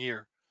following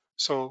year.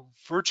 So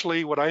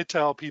virtually what I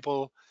tell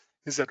people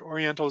is that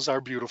Orientals are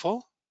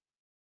beautiful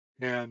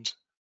and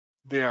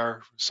they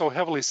are so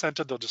heavily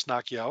scented they'll just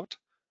knock you out,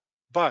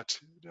 but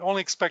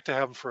only expect to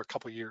have them for a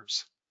couple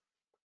years.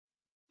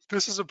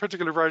 This is a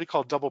particular variety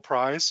called Double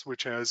Prize,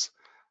 which has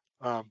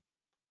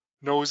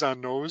nose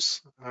on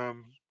nose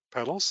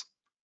petals.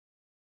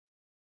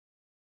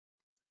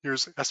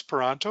 Here's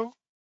Esperanto.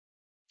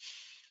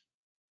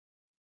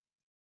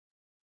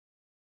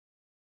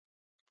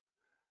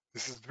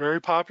 This is very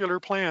popular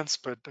plants,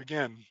 but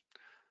again,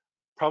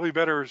 probably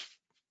better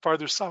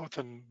farther south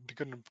than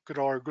good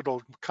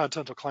old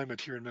continental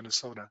climate here in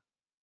Minnesota.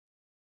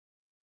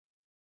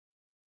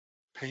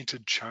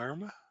 Painted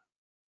Charm.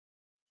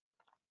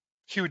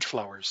 Huge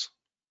flowers.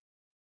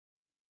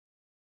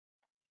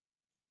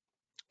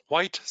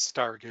 White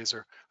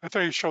Stargazer. I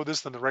thought you showed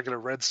this than the regular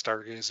red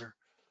Stargazer.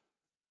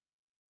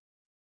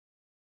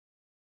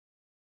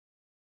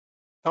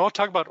 Now I'll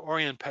talk about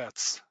Orient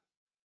Pets.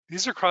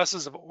 These are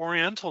crosses of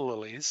Oriental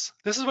lilies.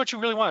 This is what you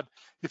really want.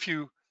 If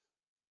you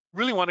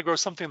really want to grow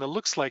something that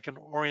looks like an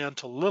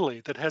Oriental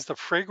lily, that has the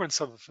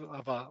fragrance of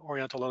an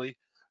Oriental lily,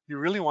 you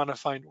really want to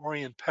find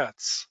Orient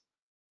Pets.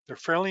 They're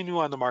fairly new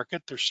on the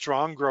market. They're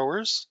strong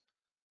growers.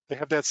 They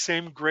have that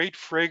same great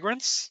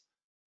fragrance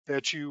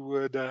that you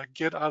would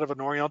get out of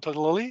an Oriental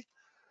lily.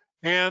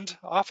 And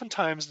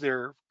oftentimes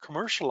they're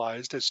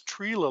commercialized as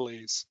tree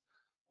lilies.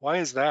 Why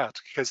is that?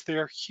 Because they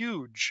are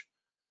huge.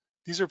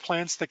 These are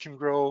plants that can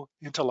grow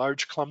into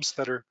large clumps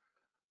that are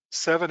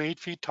 7, 8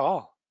 feet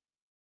tall.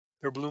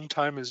 Their bloom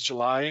time is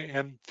July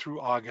and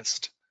through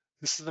August.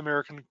 This is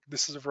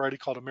a variety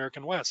called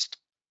American West.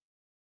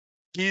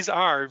 These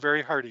are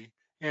very hardy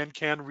and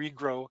can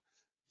regrow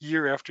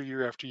year after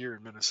year after year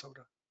in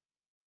Minnesota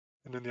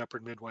and in the upper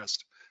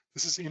Midwest.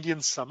 This is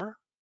Indian Summer.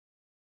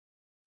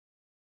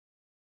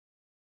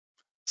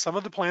 Some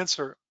of the plants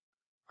are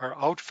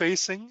out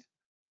facing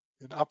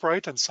and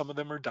upright, and some of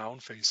them are down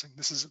facing.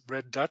 This is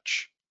Red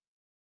Dutch.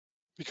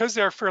 Because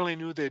they are fairly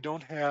new, they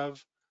don't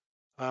have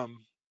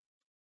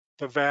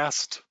the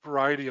vast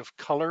variety of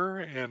color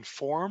and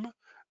form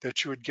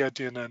that you would get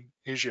in an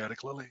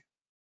Asiatic lily.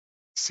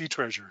 Sea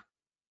Treasure.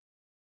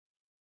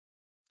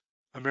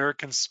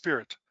 American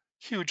Spirit.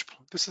 Huge.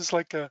 This is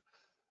like a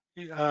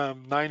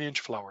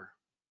 9-inch flower.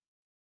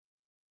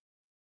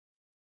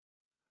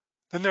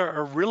 Then there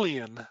are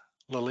Aurelian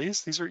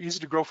lilies. These are easy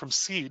to grow from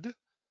seed,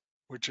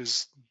 which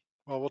is,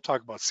 well, we'll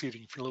talk about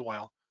seeding for a little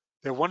while.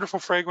 They have wonderful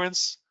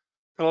fragrance.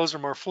 Petals are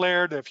more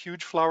flared. They have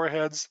huge flower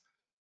heads.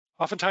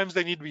 Oftentimes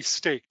they need to be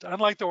staked.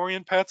 Unlike the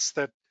Orient Pets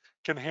that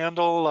can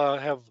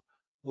have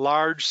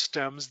large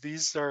stems,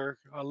 these are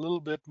a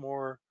little bit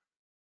more,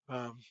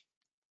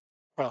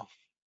 well,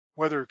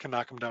 weather can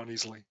knock them down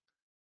easily.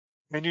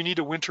 And you need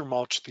to winter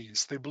mulch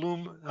these. They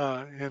bloom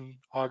in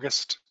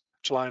August,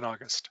 July and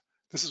August.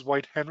 This is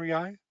white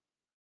Henryi,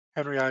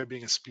 Henryi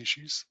being a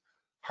species.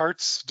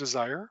 Heart's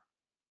Desire,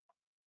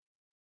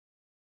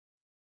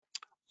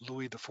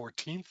 Louis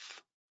XIV.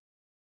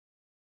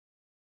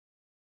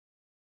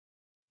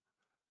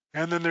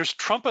 And then there's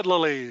trumpet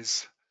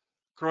lilies,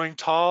 growing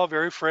tall,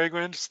 very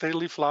fragrant,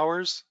 stately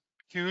flowers,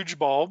 huge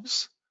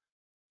bulbs.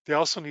 They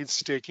also need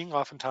staking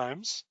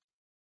oftentimes.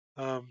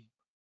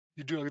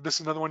 This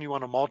is another one you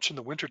want to mulch in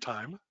the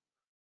wintertime.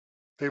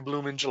 They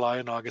bloom in July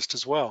and August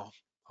as well,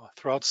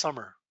 throughout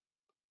summer.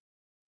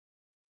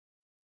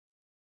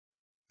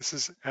 This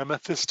is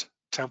Amethyst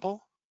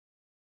Temple.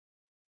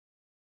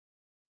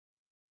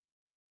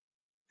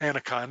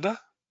 Anaconda.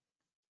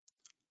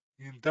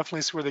 You can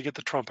definitely see where they get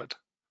the trumpet.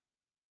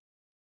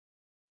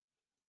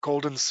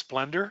 Golden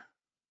Splendor.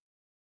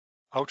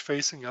 Out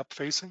facing, up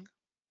facing.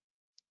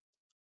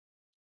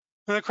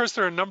 And of course,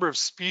 there are a number of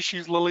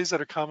species lilies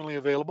that are commonly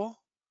available.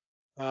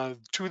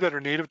 Two that are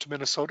native to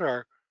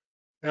Minnesota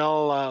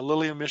are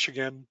Lily of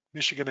Michiganancy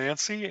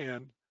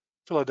and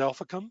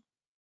Philadelphicum.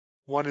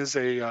 One is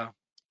a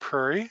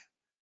prairie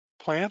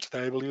plant.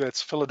 I believe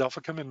that's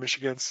Philadelphicum in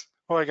Michigan's.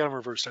 Oh, I got them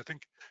reversed, I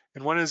think.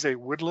 And one is a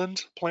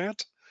woodland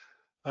plant.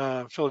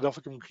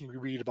 Philadelphicum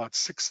can be about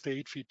 6 to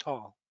 8 feet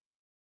tall.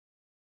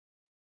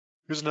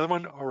 Here's another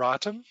one,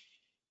 Auratum.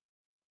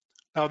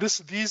 Now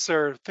these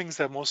are things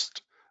that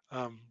most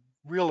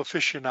real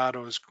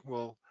aficionados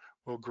will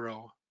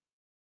grow.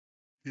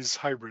 These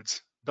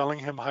hybrids.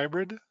 Bellingham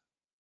hybrid.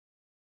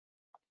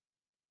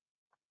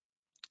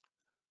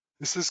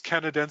 This is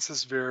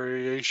Canadensis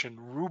variation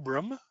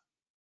rubrum,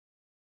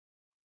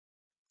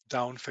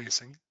 down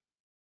facing.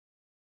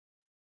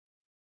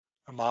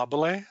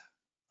 Amabile,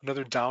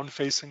 another down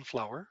facing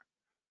flower.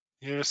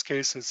 In this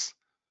case, it's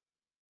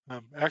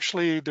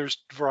actually there's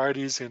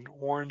varieties in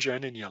orange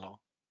and in yellow.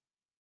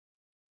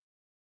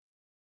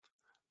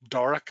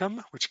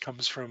 Doricum, which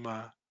comes from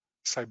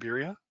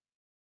Siberia.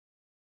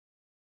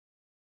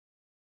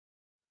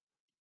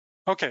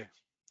 Okay,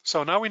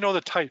 so now we know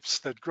the types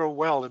that grow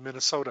well in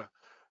Minnesota.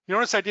 You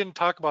notice I didn't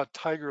talk about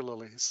tiger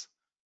lilies.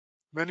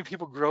 Many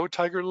people grow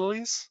tiger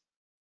lilies.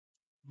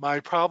 My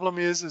problem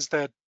is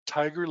that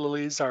tiger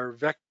lilies are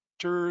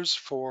vectors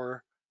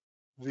for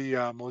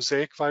the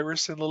mosaic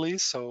virus in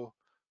lilies. So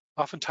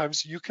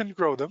oftentimes you can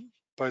grow them,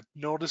 but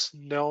know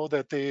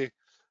that they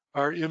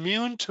are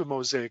immune to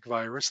mosaic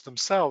virus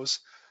themselves,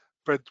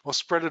 but will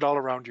spread it all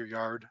around your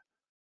yard.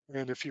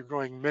 And if you're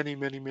growing many,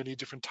 many, many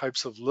different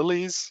types of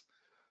lilies,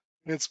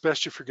 it's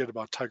best you forget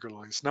about tiger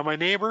lilies. Now, my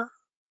neighbor,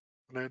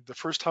 the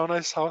first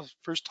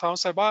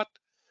house I bought,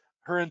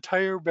 her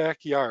entire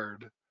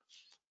backyard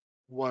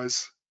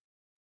was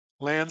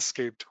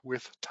landscaped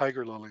with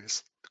tiger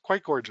lilies.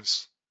 Quite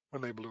gorgeous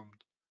when they bloomed.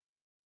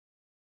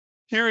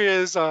 Here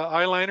is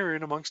eyeliner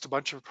in amongst a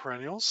bunch of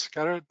perennials.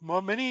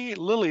 Well, many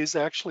lilies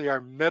actually are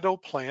meadow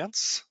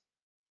plants.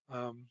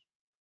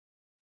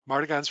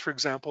 Mardigons, for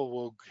example,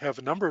 will have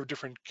a number of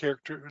different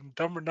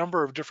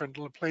number of different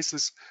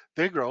places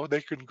they grow.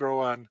 They can grow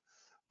on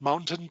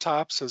mountain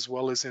tops as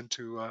well as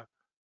into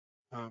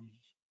um,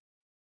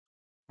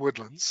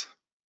 woodlands.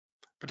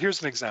 But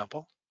here's an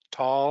example: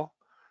 tall,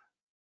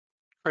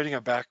 creating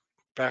a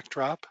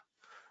backdrop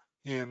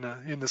in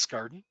this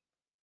garden.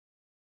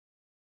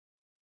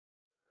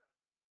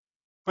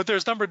 But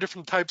there's a number of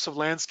different types of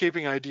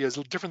landscaping ideas,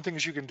 different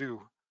things you can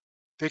do.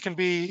 They can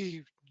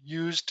be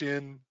used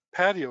in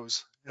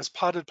patios as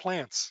potted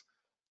plants.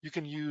 You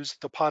can use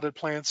the potted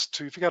plants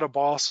to, if you got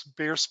a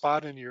bare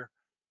spot in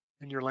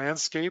your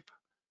landscape,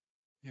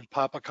 you can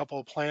pop a couple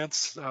of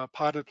plants,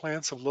 potted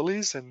plants of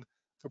lilies, and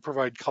they'll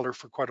provide color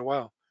for quite a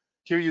while.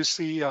 Here you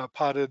see a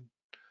potted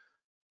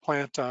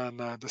plant on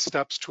the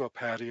steps to a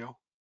patio,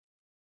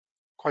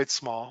 quite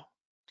small,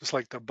 just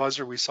like the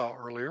buzzer we saw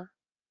earlier.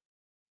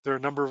 There are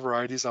a number of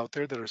varieties out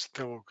there that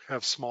will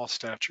have small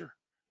stature.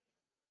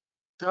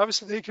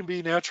 Obviously, they can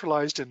be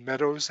naturalized in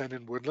meadows and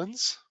in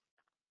woodlands.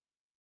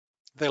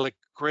 They look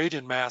great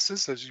in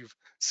masses, as you've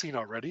seen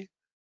already.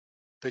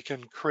 They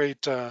can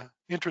create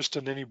interest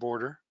in any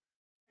border,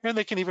 and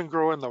they can even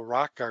grow in the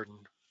rock garden.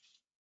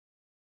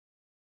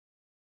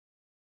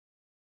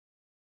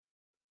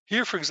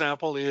 Here, for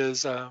example,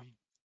 is a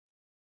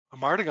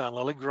martagon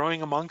lily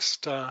growing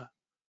amongst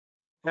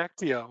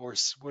Actia, or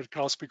what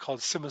can also be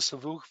called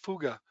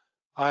Cimicifuga.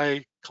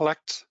 I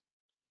collect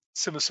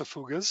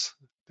Cimicifugas.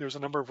 There's a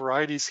number of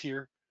varieties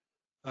here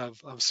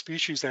of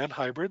species and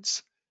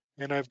hybrids,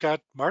 and I've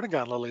got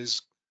martagon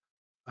lilies.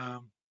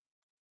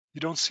 You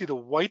don't see the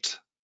white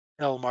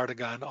L.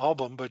 martagon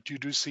album, but you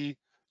do see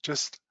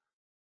just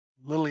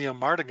Lilium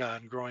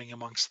martagon growing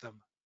amongst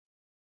them.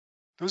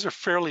 Those are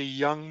fairly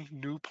young,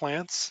 new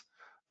plants.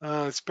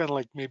 It's been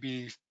like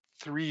maybe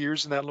 3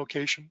 years in that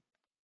location,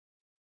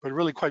 but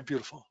really quite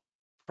beautiful,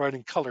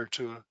 providing color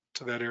to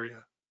that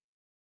area.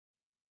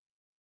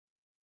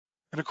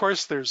 And of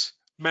course, there's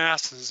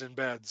masses in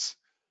beds.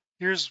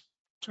 Here's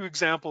 2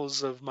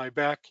 examples of my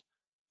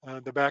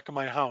the back of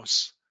my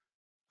house.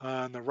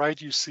 On the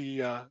right, you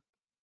see LA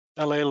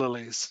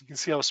lilies. You can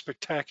see how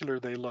spectacular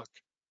they look.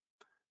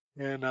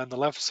 And on the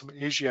left, some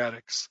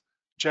Asiatics.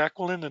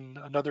 Jacqueline and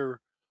another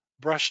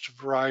brushed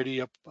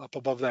variety up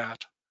above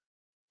that.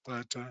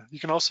 But you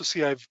can also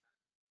see I've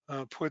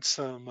put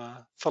some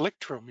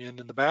thalictrum in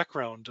the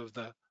background of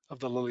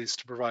the lilies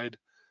to provide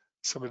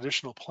some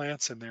additional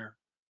plants in there.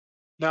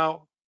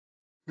 Now,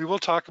 we will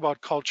talk about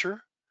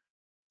culture.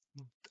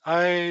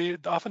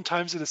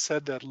 Oftentimes it is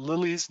said that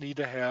lilies need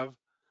to have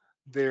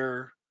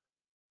their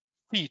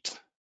feet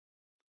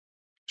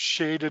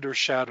shaded or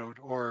shadowed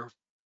or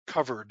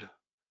covered.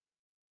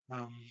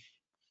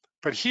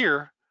 But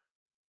here,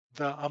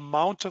 the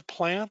amount of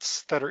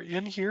plants that are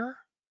in here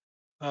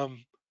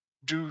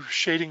do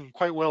shading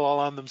quite well all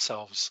on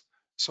themselves.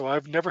 So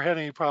I've never had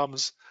any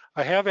problems.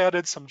 I have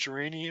added some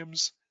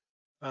geraniums,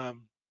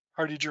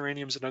 hardy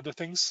geraniums and other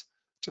things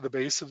to the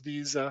base of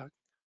these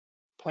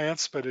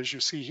plants, but as you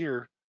see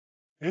here,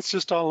 it's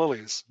just all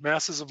lilies,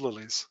 masses of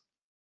lilies.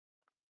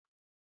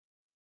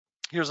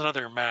 Here's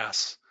another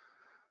mass.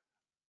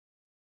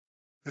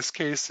 In this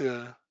case,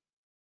 a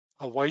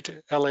white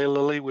LA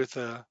lily with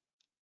a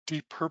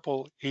deep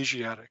purple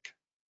Asiatic.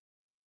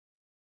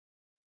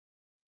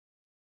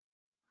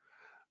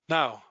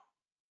 Now,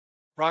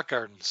 rock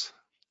gardens.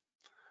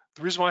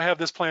 The reason why I have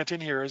this plant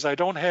in here is I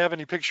don't have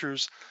any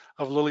pictures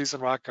of lilies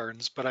and rock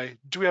gardens, but I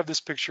do have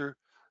this picture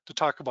to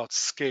talk about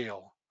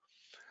scale.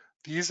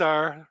 These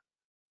are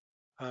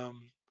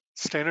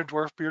standard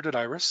dwarf bearded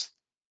iris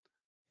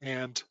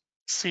and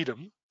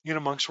sedum in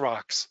amongst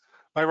rocks.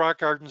 My rock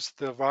gardens,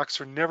 the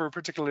rocks are never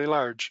particularly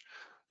large.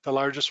 The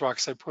largest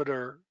rocks I put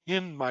are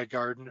in my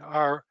garden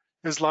are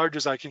as large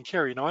as I can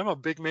carry. Now I'm a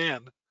big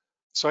man,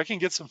 so I can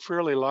get some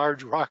fairly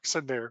large rocks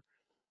in there,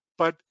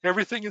 but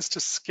everything is to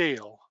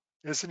scale.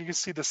 As you can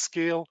see the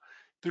scale,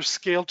 there's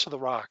scale to the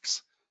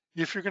rocks.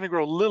 If you're going to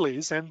grow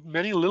lilies, and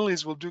many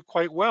lilies will do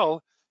quite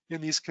well in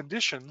these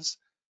conditions,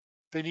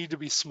 they need to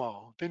be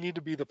small. They need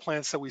to be the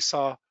plants that we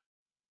saw,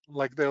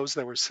 like those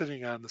that were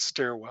sitting on the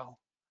stairwell.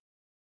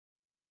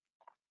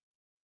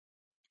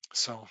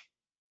 So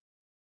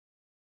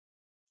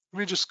let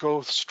me just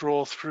go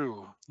stroll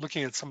through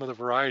looking at some of the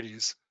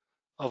varieties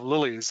of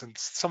lilies and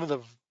some of the,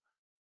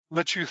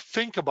 let you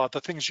think about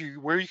the things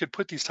where you could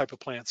put these type of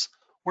plants.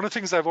 One of the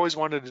things I've always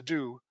wanted to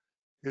do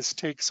is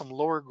take some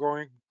lower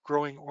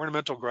growing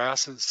ornamental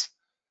grasses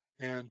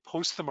and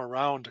post them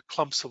around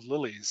clumps of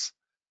lilies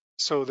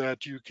so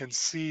that you can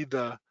see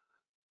the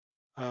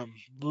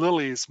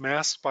lilies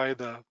masked by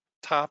the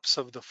tops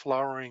of the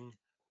flowering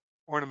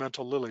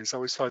ornamental lilies. I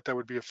always thought that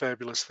would be a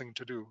fabulous thing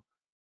to do.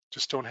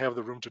 Just don't have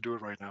the room to do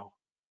it right now.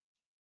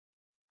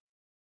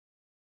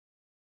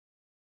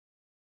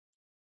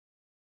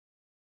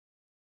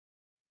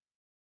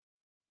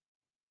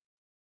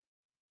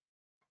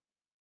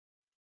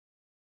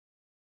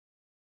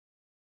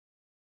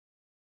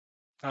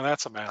 Now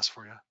that's a mass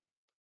for you.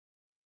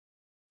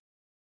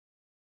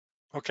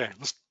 Okay,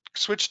 let's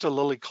switch to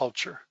lily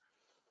culture.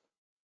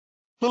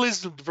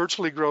 Lilies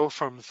virtually grow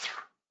from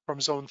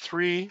zone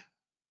 3,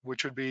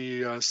 which would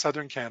be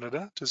southern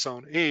Canada, to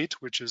zone 8,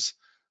 which is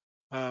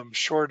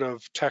short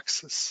of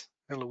Texas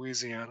and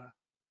Louisiana.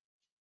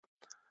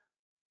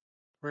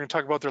 We're going to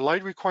talk about their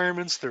light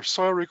requirements, their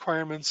soil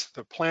requirements,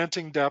 the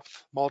planting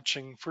depth,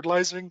 mulching,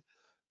 fertilizing,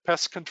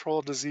 pest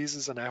control,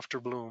 diseases, and after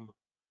bloom.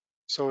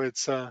 So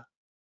it's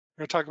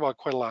we're going to talk about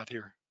quite a lot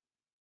here.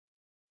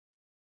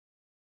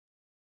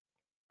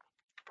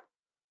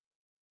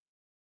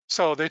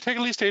 So they take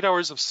at least 8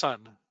 hours of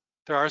sun.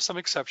 There are some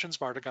exceptions,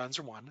 martigons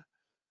are one.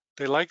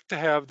 They like to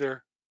have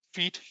their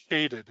feet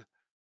shaded.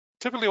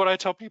 Typically what I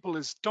tell people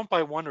is don't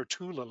buy 1 or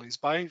 2 lilies,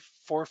 buy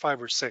 4,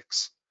 5, or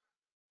 6.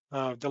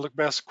 They look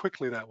best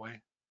quickly that way.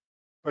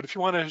 But if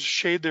you want to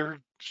shade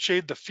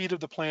the feet of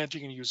the plant, you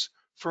can use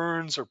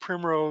ferns or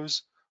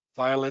primrose,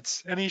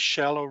 violets, any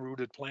shallow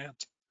rooted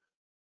plant.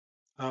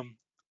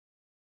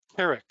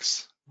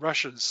 Carex,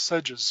 rushes,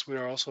 sedges, we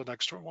are also an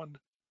extra one.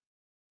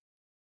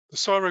 The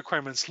soil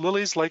requirements,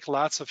 lilies like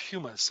lots of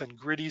humus and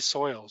gritty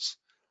soils.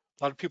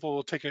 A lot of people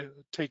will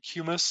take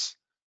humus,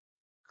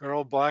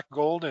 or black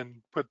gold,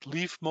 and put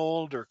leaf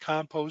mold or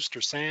compost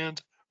or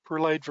sand,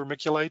 perlite,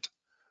 vermiculite.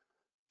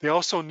 They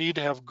also need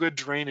to have good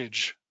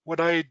drainage.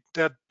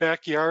 That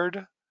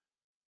backyard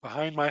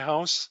behind my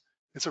house,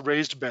 it's a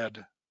raised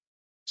bed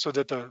so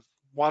that the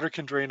water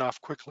can drain off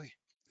quickly.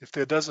 If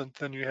it doesn't,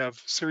 then you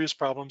have serious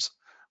problems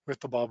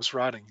with the bulbs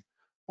rotting.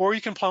 Or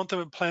you can plant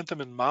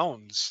them in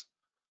mounds,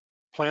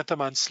 plant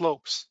them on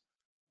slopes.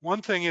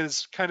 One thing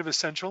is kind of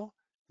essential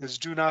is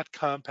do not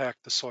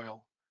compact the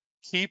soil.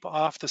 Keep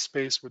off the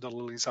space where the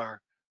lilies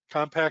are.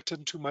 Compact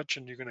it too much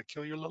and you're going to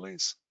kill your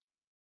lilies.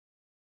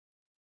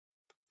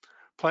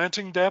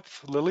 Planting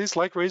depth, lilies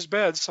like raised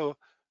beds, so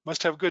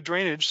must have good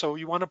drainage. So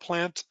you want to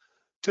plant,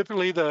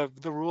 typically the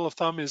rule of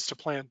thumb is to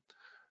plant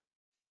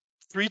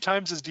 3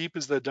 times as deep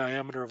as the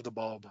diameter of the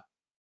bulb.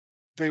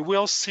 They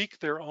will seek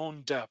their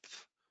own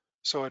depth.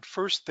 So at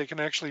first they can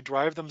actually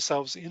drive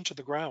themselves into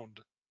the ground.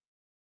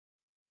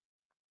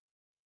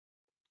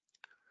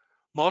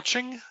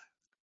 Mulching,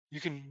 you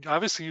can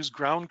obviously use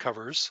ground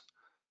covers.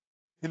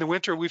 In the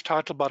winter, we've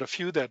talked about a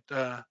few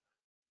that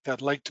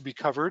like to be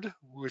covered,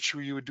 which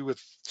you would do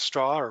with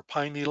straw or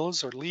pine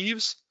needles or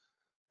leaves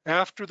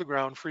after the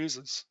ground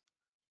freezes.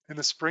 In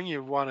the spring,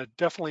 you want to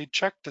definitely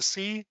check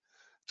to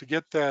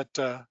get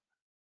that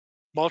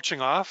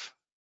mulching off.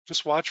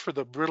 Just watch for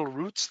the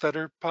brittle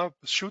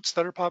shoots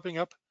that are popping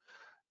up,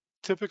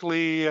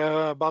 typically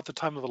about the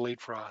time of a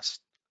late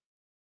frost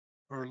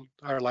or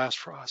our last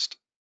frost.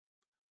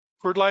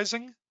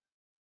 Fertilizing,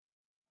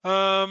 they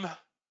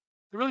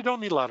really don't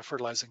need a lot of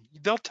fertilizing.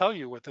 They'll tell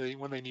you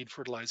when they need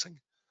fertilizing.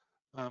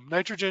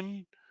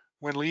 Nitrogen,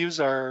 when leaves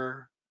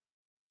are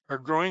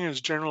growing,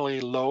 is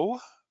generally low.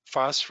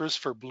 Phosphorus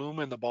for bloom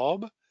in the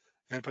bulb,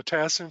 and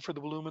potassium for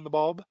the bloom in the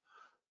bulb.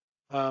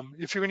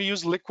 If you're going to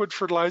use liquid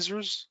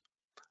fertilizers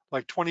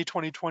like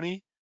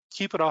 20-20-20,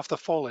 keep it off the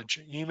foliage.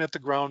 Aim at the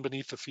ground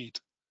beneath the feet.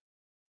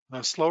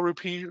 Slow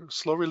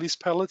release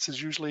pellets is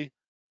usually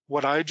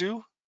what I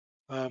do.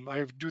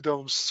 I do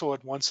those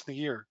sowed once in the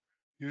year,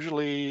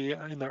 usually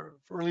in the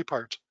early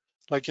part,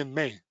 like in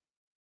May.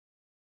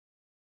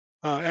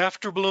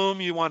 After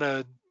bloom, you want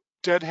to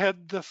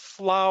deadhead the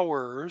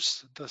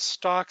flowers, the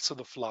stalks of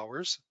the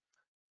flowers,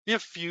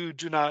 if you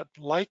do not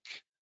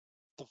like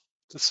the,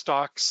 the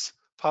stalks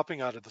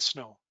popping out of the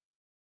snow.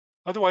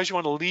 Otherwise, you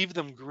want to leave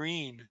them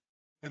green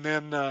and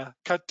then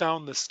cut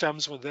down the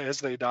stems as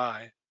they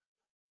die.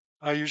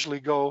 I usually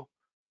go,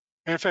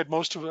 in fact,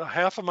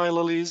 half of my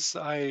lilies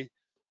I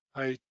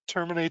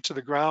terminate to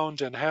the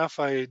ground, and half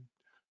I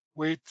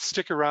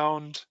stick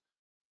around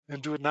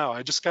and do it now.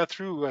 I just got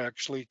through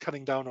actually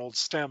cutting down old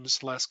stems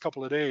the last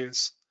couple of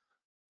days,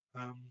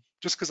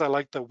 just because I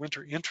like the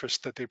winter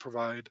interest that they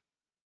provide.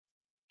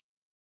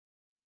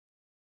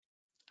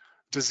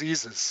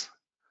 Diseases.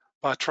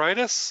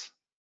 Botrytis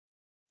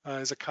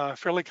is a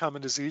fairly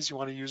common disease. You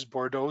want to use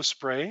Bordeaux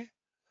spray,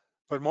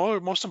 but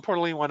most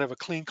importantly, you want to have a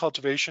clean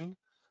cultivation,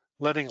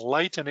 letting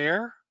light and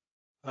air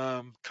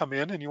come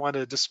in, and you want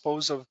to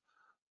dispose of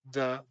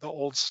the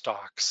old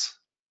stalks.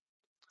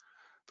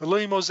 The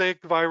lily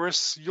mosaic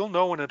virus, you'll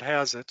know when it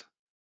has it.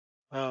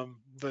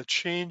 The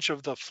change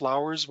of the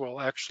flowers will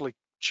actually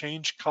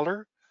change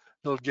color.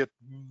 They'll get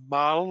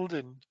mottled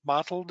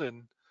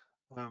and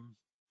um,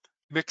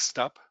 mixed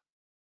up.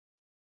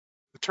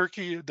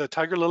 The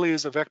tiger lily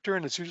is a vector,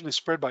 and it's usually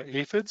spread by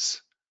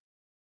aphids.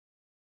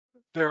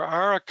 There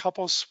are a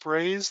couple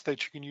sprays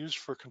that you can use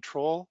for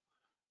control.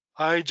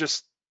 I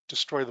just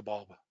destroy the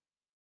bulb.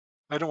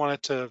 I don't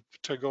want it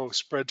to go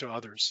spread to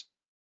others.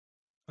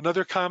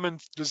 Another common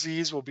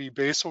disease will be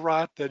basal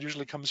rot. That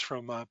usually comes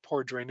from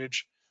poor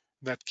drainage,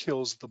 and that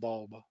kills the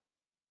bulb.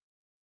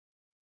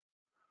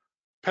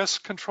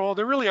 Pest control,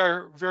 there really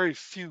are very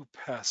few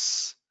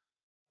pests.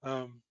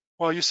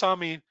 Well, you saw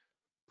me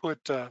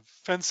put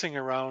fencing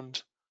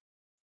around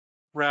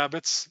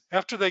rabbits.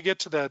 After they get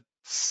to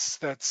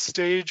that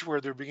stage where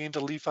they're beginning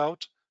to leaf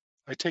out,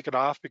 I take it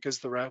off because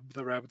the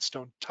rabbits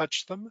don't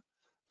touch them.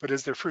 But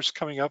as they're first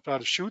coming up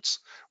out of shoots,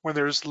 when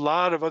there's a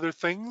lot of other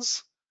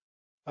things,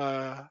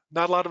 not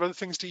a lot of other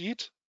things to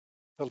eat,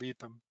 they'll eat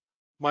them.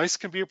 Mice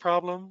can be a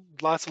problem.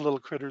 Lots of little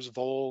critters,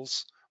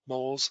 voles,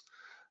 moles,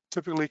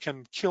 typically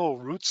can kill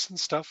roots and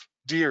stuff.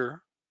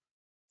 Deer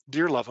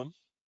love them,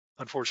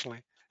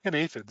 unfortunately. And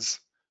aphids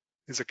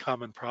is a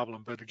common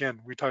problem. But again,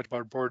 we talked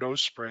about Bordeaux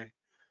spray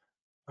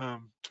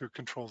to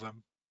control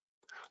them.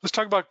 Let's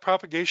talk about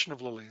propagation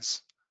of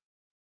lilies.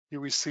 Here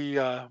we see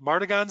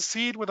martagon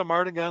seed with a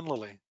martagon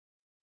lily.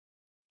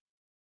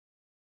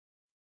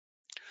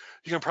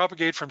 You can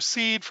propagate from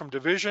seed, from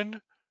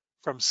division,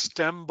 from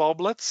stem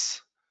bulblets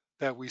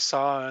that we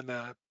saw in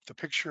the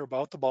picture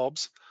about the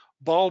bulbs.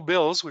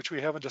 Bulbils, which we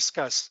haven't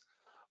discussed.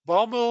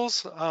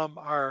 Bulbils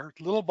are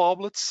little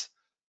bulblets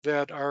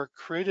that are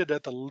created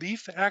at the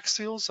leaf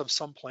axials of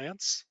some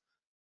plants.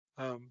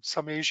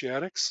 Some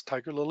Asiatics,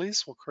 tiger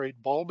lilies, will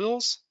create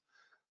bulbils.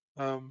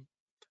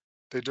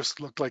 They just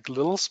look like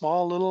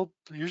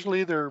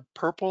usually they're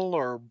purple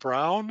or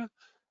brown,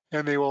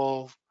 and they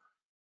will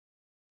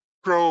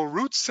grow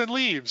roots and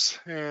leaves.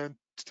 And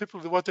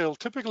typically what they'll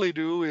typically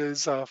do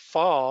is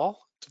fall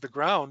to the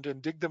ground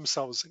and dig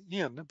themselves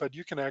in, but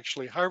you can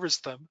actually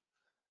harvest them.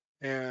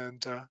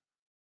 And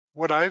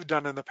what I've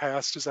done in the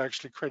past is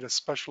actually create a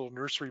special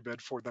nursery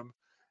bed for them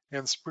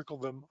and sprinkle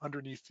them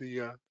underneath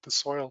the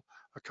soil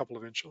a couple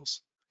of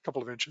inches.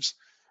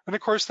 And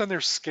of course, then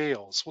there's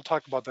scales. We'll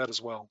talk about that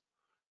as well.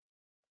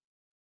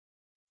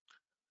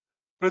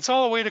 But it's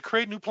all a way to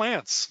create new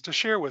plants to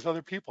share with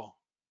other people.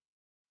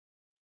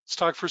 Let's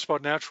talk first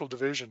about natural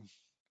division.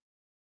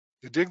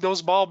 You dig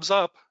those bulbs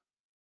up,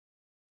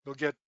 you'll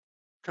get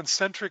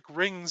concentric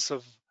rings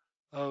of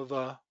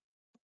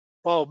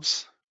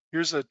bulbs.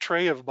 Here's a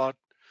tray of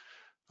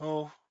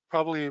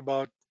probably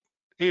about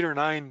 8 or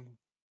 9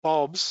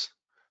 bulbs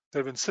that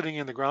have been sitting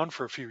in the ground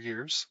for a few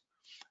years.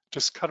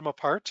 Just cut them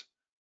apart,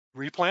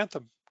 replant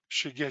them,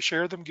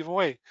 share them, give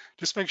away.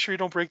 Just make sure you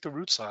don't break the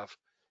roots off.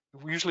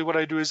 Usually what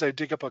I do is I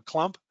dig up a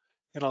clump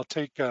and I'll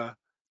take the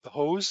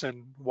hose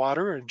and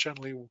water and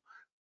gently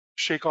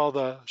shake all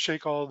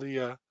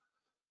the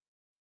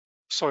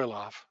soil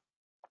off.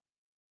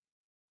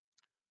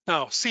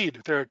 Now,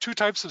 seed. There are 2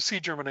 types of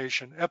seed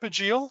germination.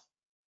 Epigeal,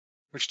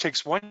 which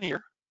takes 1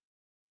 year.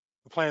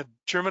 The plant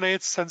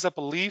germinates, sends up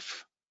a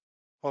leaf.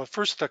 Well,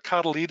 first the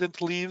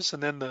cotyledon leaves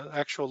and then the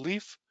actual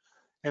leaf,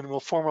 and will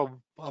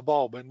form a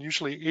bulb. And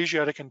usually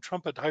Asiatic and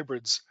trumpet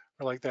hybrids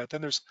are like that. Then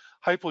there's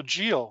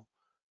hypogeal,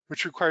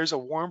 which requires a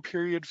warm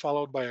period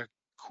followed by a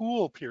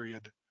cool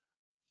period.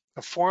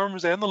 The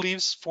forms and the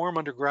leaves form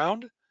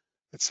underground.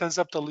 It sends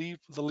up the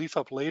leaf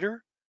up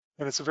later,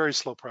 and it's a very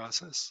slow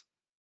process.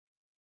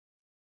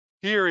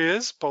 Here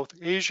is both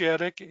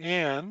Asiatic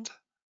and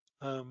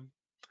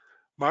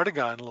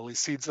martagon lily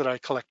seeds that I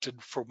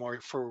collected for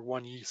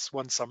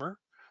one summer.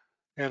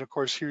 And of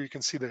course, here you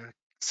can see the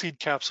seed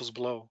capsules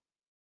below.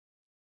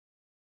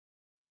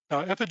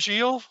 Now,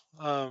 epigeal,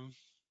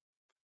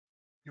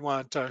 you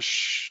want a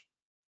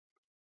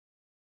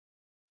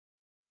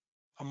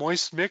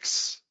moist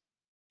mix,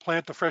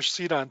 plant the fresh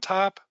seed on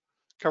top,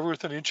 cover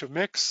with an inch of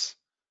mix,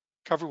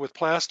 cover with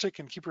plastic,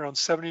 and keep around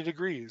 70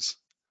 degrees.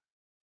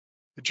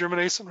 It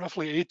germinates in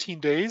roughly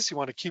 18 days. You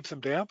want to keep them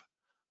damp.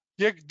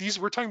 Yeah,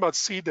 we're talking about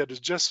seed that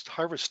is just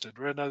harvested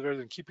rather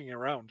than keeping it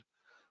around.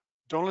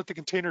 Don't let the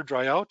container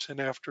dry out, and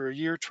after a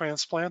year,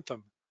 transplant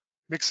them.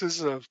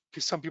 Mixes of,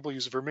 some people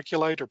use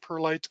vermiculite or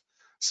perlite,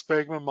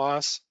 sphagnum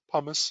moss,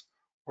 pumice,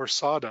 or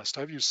sawdust.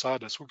 I've used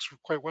sawdust, works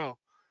quite well.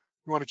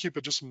 You want to keep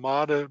it just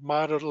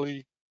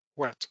moderately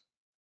wet.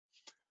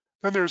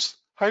 Then there's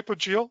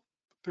hypogeal.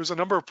 There's a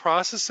number of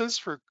processes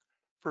for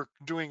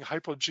doing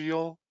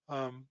hypogeal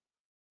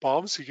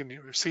bulbs. You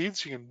can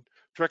seeds. You can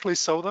directly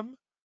sow them.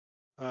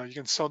 You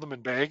can sow them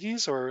in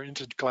baggies or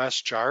into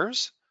glass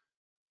jars.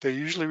 They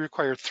usually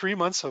require 3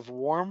 months of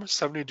warm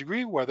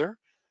 70-degree weather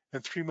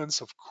and 3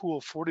 months of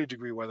cool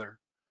 40-degree weather.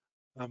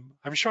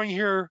 I'm showing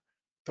here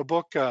the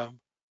book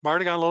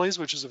Martagon Lilies,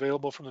 which is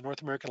available from the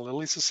North American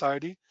Lily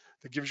Society.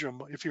 That gives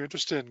you, if you're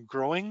interested in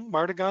growing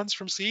Martagons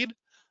from seed,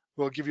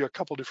 we'll give you a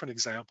couple different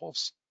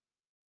examples.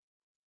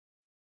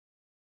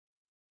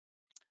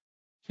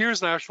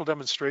 Here's an actual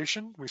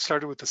demonstration. We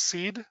started with the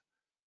seed,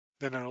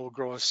 then it will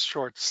grow a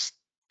short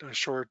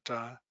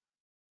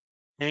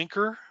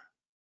anchor.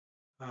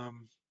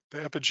 The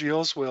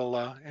epigeals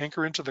will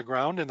anchor into the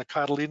ground, and the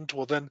cotyledons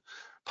will then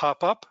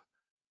pop up,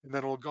 and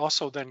then it will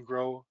also then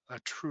grow a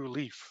true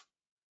leaf.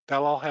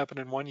 That'll all happen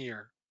in 1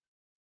 year.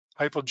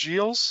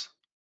 Hypogeals,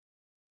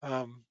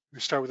 we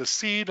start with a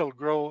seed, it'll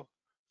grow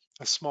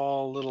a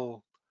small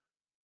little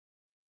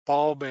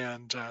bulb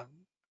and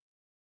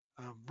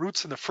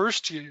roots in the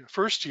first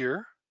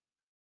year.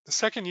 The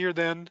second year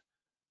then,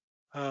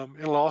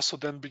 it'll also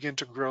then begin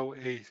to grow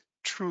a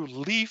true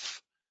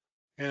leaf,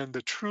 and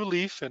the true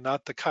leaf and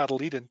not the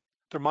cotyledon,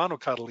 the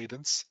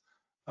monocotyledons,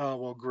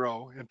 will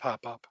grow and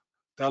pop up.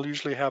 That'll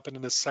usually happen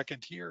in the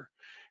second year.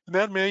 And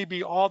that may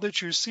be all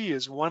that you see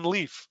is one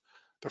leaf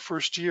the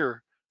first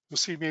year. You'll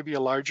see maybe a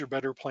larger,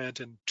 better plant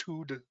in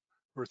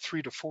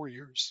 3 to 4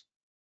 years.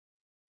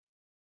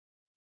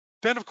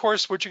 Then, of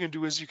course, what you can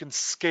do is you can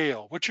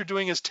scale. What you're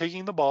doing is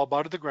taking the bulb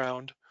out of the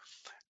ground,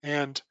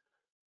 and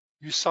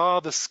you saw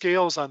the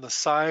scales on the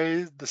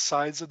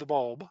sides of the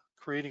bulb,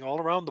 creating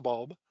all around the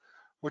bulb.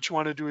 What you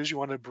want to do is you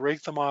want to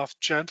break them off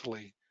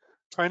gently,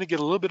 trying to get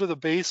a little bit of the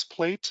base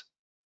plate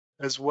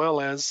as well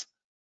as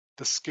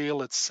the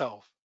scale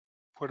itself.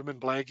 Put them in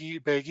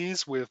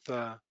baggies with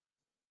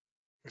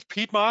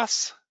peat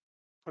moss,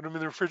 put them in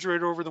the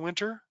refrigerator over the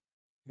winter,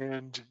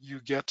 and you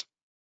get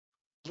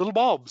little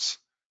bulbs.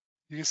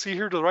 You can see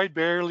here to the right,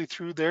 barely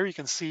through there, you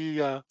can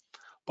see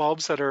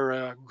bulbs that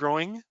are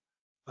growing,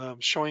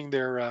 showing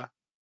their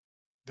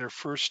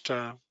first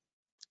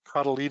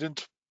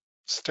cotyledon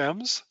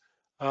stems.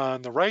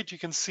 On the right, you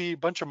can see a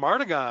bunch of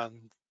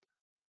Martagon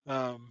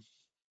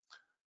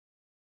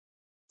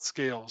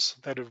scales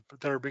that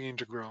are beginning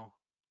to grow.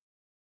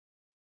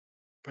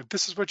 But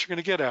this is what you're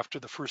going to get after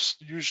the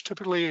first.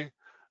 Typically,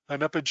 an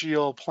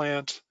epigeal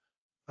plant,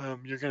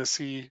 you're going to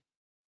see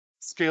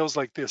scales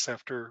like this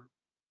after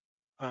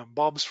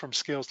bulbs from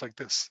scales like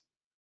this.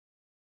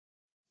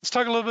 Let's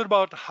talk a little bit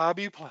about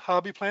hobby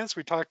plants.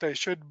 I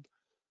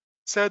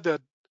said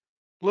that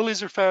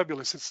lilies are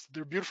fabulous.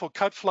 They're beautiful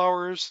cut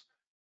flowers.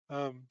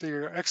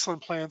 They're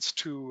excellent plants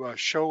to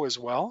show as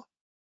well.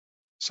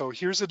 So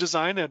here's a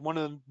design at one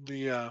of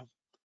the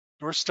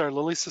North Star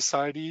Lily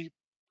Society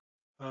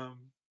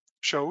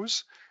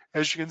shows.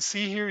 As you can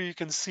see here, you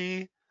can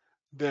see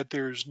that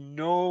there's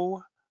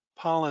no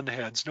pollen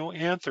heads, no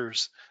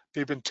anthers.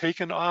 They've been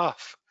taken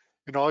off,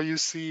 and all you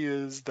see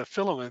is the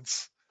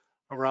filaments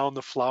around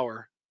the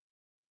flower.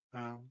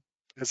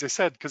 As I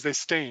said, because they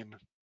stain.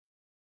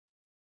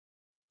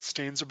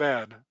 Stains are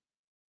bad.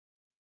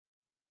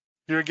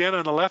 Here again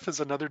on the left is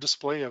another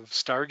display of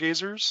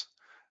stargazers,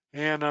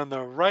 and on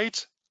the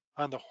right,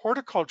 on the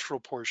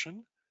horticultural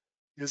portion,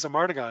 is a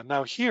Martagon.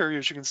 Now here,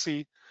 as you can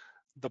see,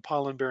 the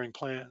pollen-bearing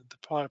plant,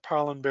 the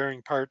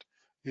pollen-bearing part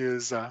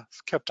is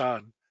kept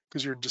on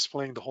because you're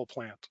displaying the whole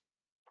plant.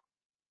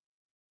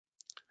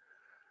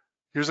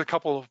 Here's a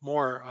couple of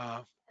more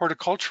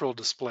horticultural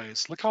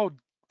displays. Look how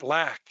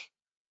black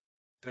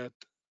that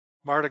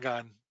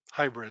Martagon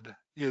hybrid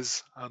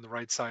is on the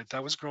right side.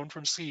 That was grown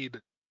from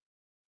seed.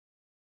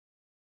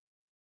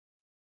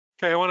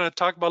 Okay, I want to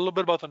talk about a little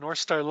bit about the North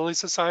Star Lily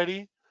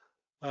Society.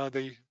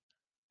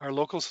 Our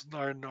local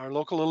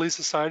Lily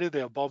Society, they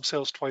have bulb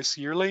sales twice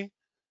yearly.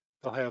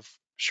 They'll have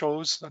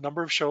shows, a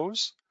number of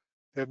shows.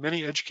 They have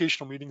many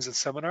educational meetings and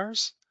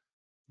seminars.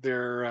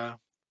 Their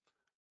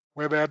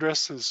web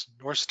address is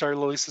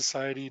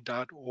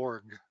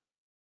northstarlilysociety.org.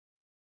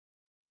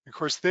 Of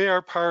course, they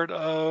are part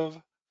of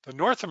the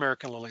North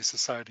American Lily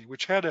Society,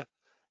 which had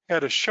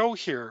a show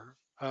here.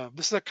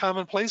 This is a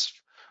commonplace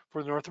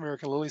for the North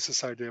American Lily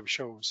Society to have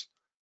shows.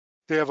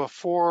 They have a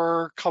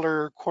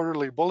 4-color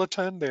quarterly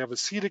bulletin. They have a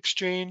seed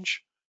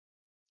exchange.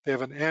 They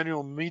have an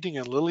annual meeting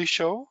and lily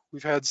show.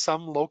 We've had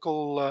some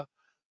local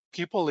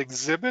people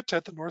exhibit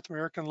at the North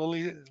American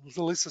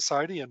Lily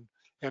Society and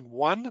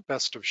won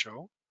Best of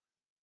Show.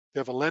 They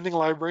have a lending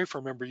library for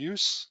member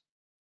use.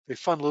 They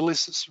fund lily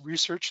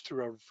research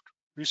through a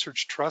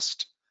research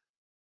trust.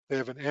 They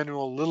have an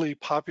annual lily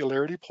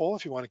popularity poll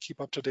if you want to keep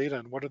up to date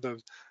on what are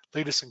the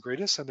latest and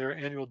greatest, and their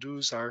annual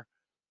dues are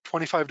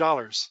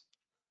 $25.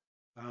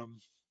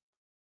 Um,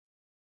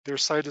 their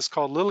site is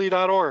called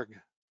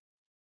lily.org.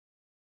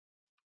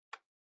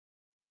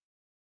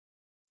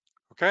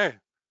 Okay,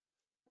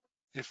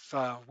 if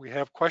we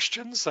have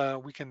questions,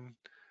 we can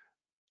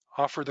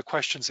offer the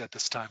questions at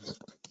this time.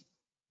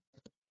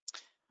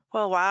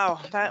 Well, wow,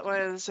 that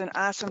was an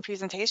awesome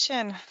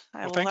presentation.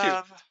 I Well, thank you.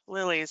 love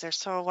lilies. They're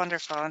so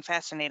wonderful and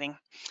fascinating.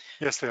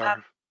 Yes, they Um,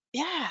 are.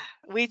 yeah,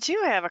 we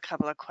do have a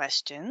couple of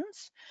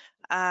questions.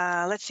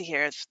 Let's see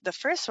here. The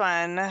first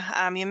one,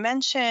 you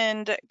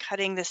mentioned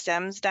cutting the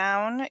stems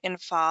down in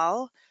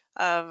fall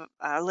of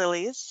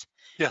lilies.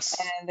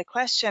 Yes. And the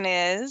question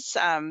is,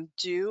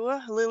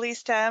 do lily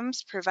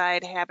stems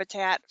provide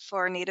habitat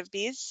for native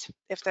bees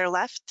if they're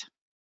left?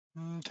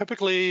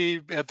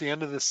 Typically at the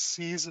end of the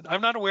season,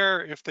 I'm not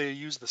aware if they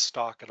use the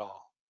stalk at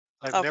all.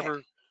 I've Okay,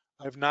 never,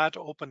 I've not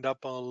opened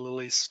up a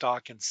lily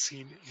stalk and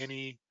seen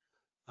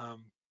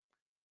um,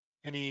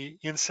 any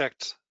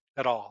insect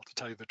at all, to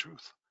tell you the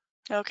truth.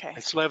 okay,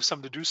 I still have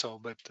some to do so,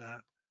 but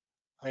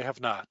I have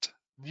not.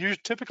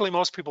 Typically,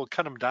 most people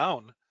cut them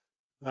down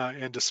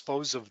and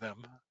dispose of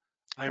them.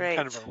 I'm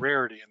kind of great. a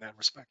rarity in that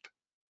respect.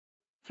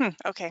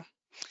 Okay.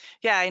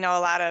 Yeah, I know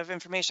a lot of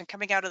information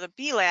coming out of the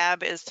bee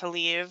lab is to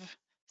leave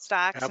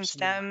stalks and Absolutely.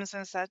 stems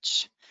and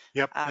such.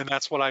 Yep, Um, and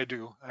that's what I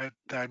do. I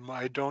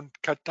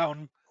don't cut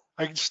down.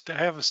 I just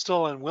have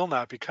still and will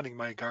not be cutting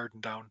my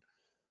garden down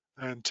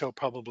until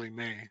probably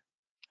May.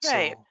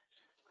 right. So,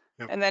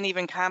 yep. And then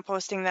even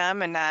composting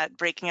them and not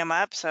breaking them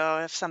up. So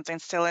if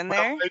something's still in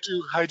Well, there,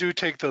 I do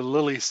take the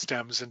lily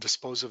stems and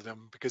dispose of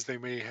them because they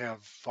may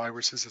have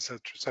viruses,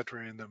 et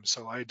cetera, in them.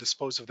 So I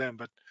dispose of them.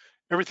 But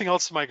everything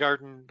else in my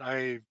garden,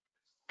 I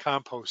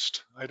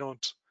compost. I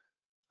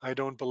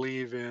don't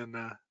believe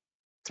in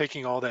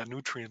taking all that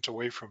nutrient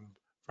away from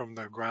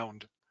the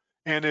ground.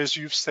 And as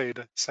you've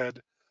said,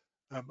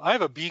 I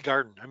have a bee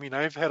garden. I mean,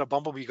 I've had a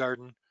bumblebee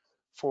garden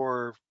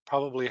for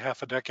probably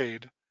half a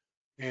decade,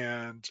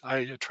 and I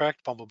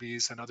attract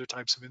bumblebees and other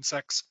types of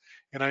insects.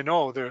 And I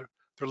know they're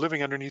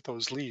living underneath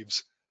those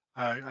leaves.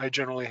 I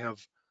generally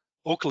have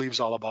oak leaves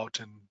all about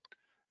and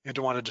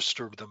don't want to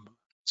disturb them.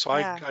 So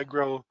yeah. I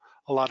grow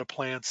a lot of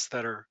plants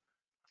that are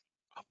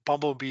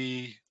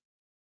bumblebee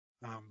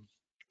um,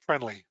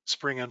 friendly,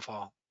 spring and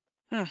fall.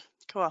 Hmm,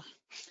 cool.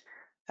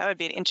 That would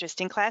be an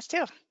interesting class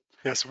too.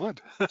 Yes, it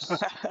would.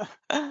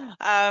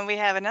 We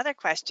have another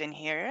question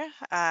here.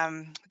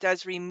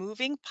 Does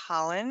removing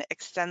pollen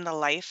extend the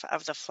life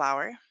of the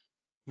flower?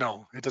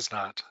 No, it does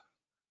not.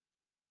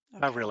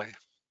 Not Okay, really.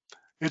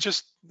 It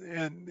just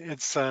and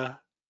it's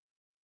not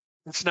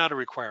a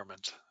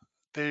requirement.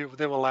 They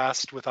will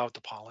last without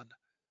the pollen.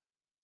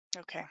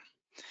 okay.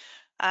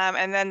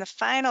 And then the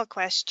final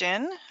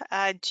question,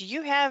 do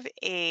you have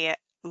a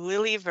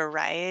lily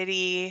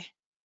variety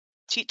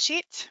cheat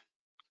sheet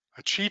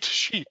A cheat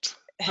sheet.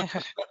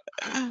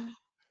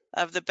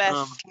 of the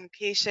Um, best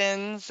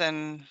locations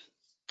and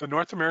the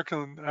North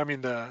American, I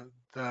mean the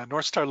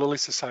North Star Lily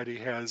Society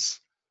has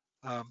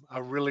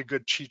a really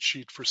good cheat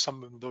sheet for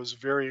some of those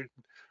very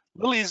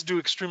lilies do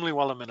extremely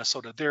well in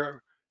Minnesota.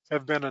 There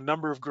have been a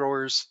number of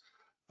growers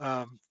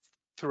um,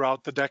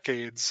 throughout the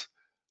decades.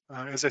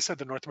 As I said,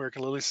 the North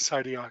American Lily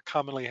Society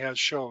commonly has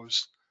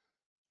shows.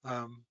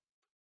 Um,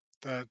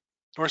 the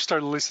North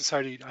Star Lily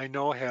Society, I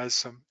know, has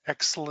some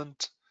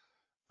excellent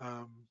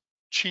um,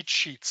 cheat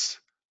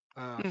sheets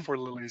mm, for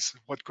lilies.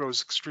 What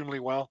grows extremely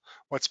well,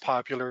 what's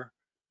popular,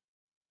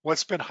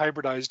 what's been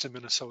hybridized in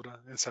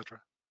Minnesota,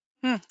 etc.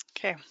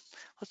 okay,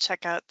 we'll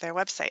check out their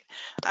website.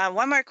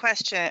 One more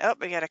question. Oh,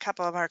 we got a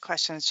couple of more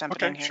questions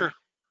jumping in Okay, here. sure.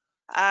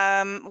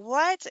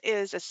 What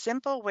is a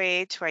simple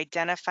way to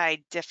identify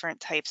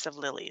different types of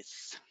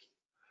lilies?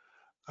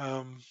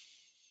 Um,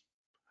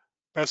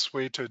 best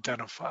way to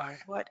identify.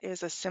 What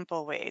is a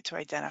simple way to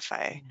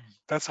identify?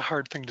 That's a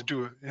hard thing to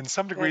do. In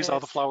some It degrees, all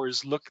the is.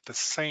 flowers look the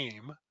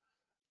same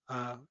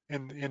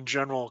in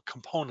general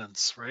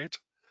components, right?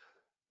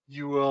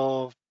 You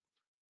will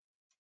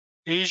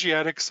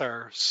Asiatics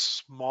are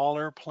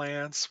smaller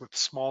plants with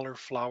smaller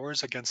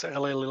flowers against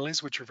LA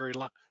lilies, which are very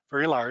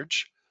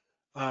large.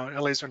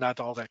 LAs are not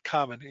all that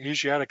common.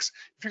 Asiatics,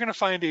 if you're going to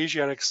find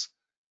Asiatics,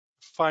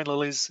 find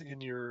lilies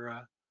in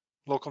your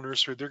local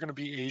nursery, they're going to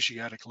be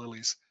Asiatic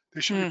lilies.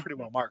 They should be Hmm. pretty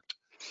well marked.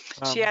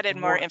 She The added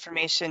more more,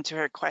 information to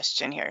her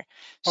question here.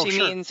 oh, She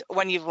sure. means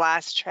when you've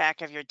lost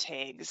track of your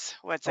tags,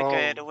 what's a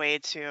good Oh, way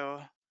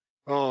to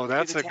oh,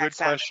 do the that's a good taxonomy?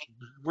 question.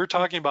 We're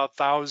talking about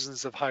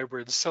thousands of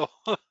hybrids, so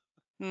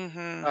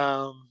Mm-hmm.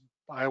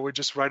 I would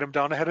just write them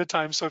down ahead of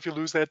time. So if you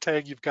lose that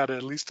tag, you've got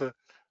at least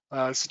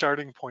a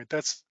starting point.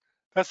 That's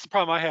the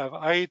problem I have.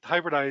 I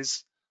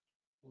hybridize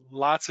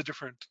lots of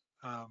different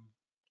um,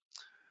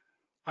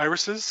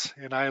 irises,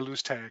 and I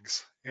lose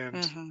tags.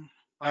 And Mm-hmm.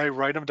 I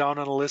write them down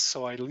on a list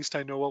so at least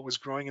I know what was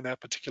growing in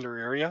that particular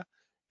area,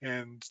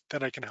 and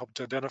then I can help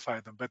to identify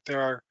them. But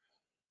there are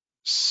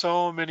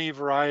so many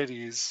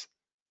varieties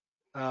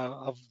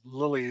of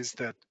lilies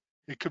that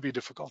it could be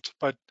difficult.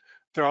 But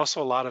there are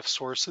also a lot of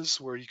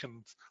sources where you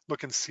can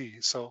look and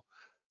see. So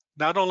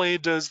not only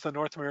does the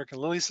North American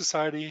Lily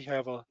Society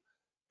have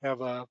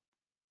a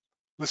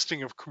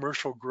listing of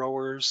commercial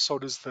growers. So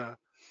does I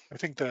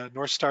think the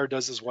North Star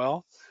does as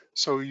well.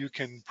 So you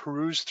can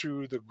peruse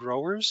through the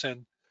growers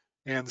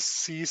and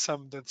see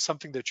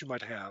something that you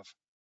might have.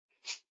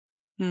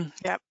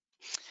 Yep.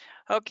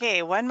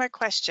 Okay, one more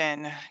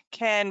question.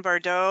 Can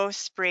Bordeaux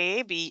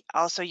spray be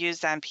also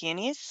used on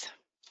peonies?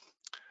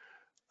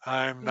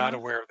 I'm You not know?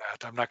 aware of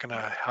that. I'm not going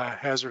to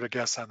hazard a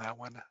guess on that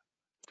one.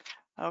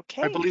 I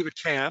Okay. believe it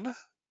can,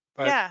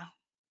 but Yeah.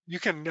 you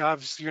can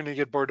obviously you're going to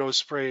get Bordeaux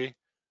spray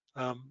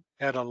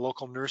at a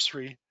local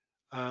nursery,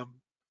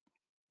 um,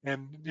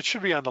 and it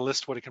should be on the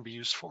list what it can be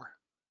used for.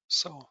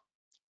 So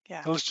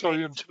Yeah. let's show Great.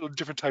 you two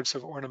different types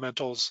of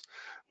ornamentals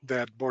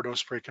that Bordeaux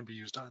spray can be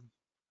used on.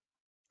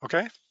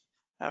 Okay.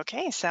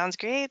 Okay. Sounds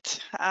great.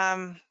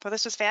 Well,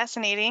 this was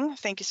fascinating.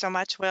 Thank you so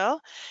much,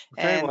 Will.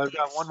 Okay. Well, And I've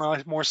got one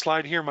thanks. more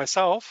slide here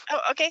myself. Oh,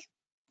 okay.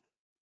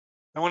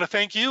 I want to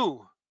thank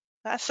you.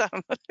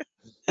 Awesome.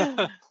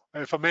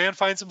 If a man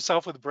finds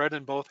himself with bread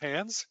in both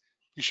hands,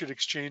 he should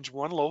exchange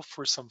one loaf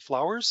for some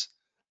flowers,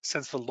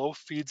 since the loaf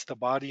feeds the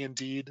body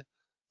indeed,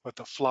 but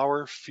the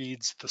flower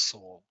feeds the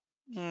soul.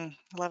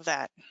 Love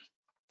that.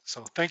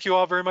 So thank you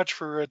all very much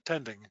for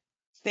attending.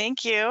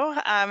 Thank you.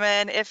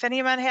 And if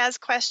anyone has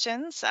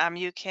questions,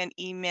 you can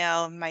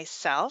email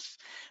myself.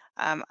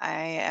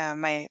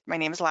 My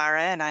name is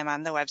Lara, and I'm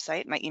on the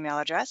website. My email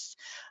address.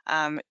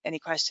 Any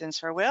questions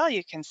for Will,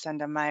 you can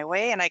send them my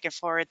way, and I can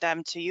forward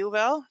them to you,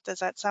 Will. Does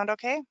that sound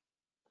okay?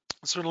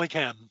 Certainly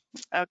can.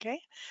 Okay.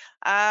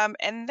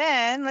 And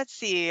then let's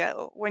see.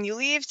 When you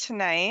leave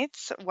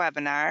tonight's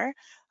webinar,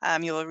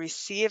 you will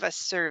receive a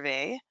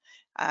survey.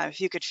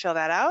 If you could fill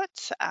that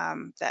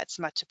out, that's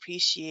much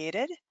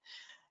appreciated.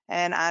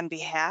 And on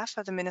behalf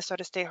of the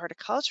Minnesota State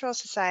Horticultural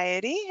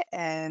Society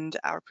and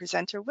our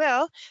presenter,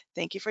 Will,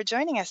 thank you for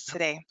joining us Yep.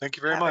 today. Thank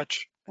you very Have a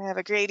much. have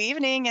a great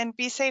evening and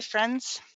be safe, friends.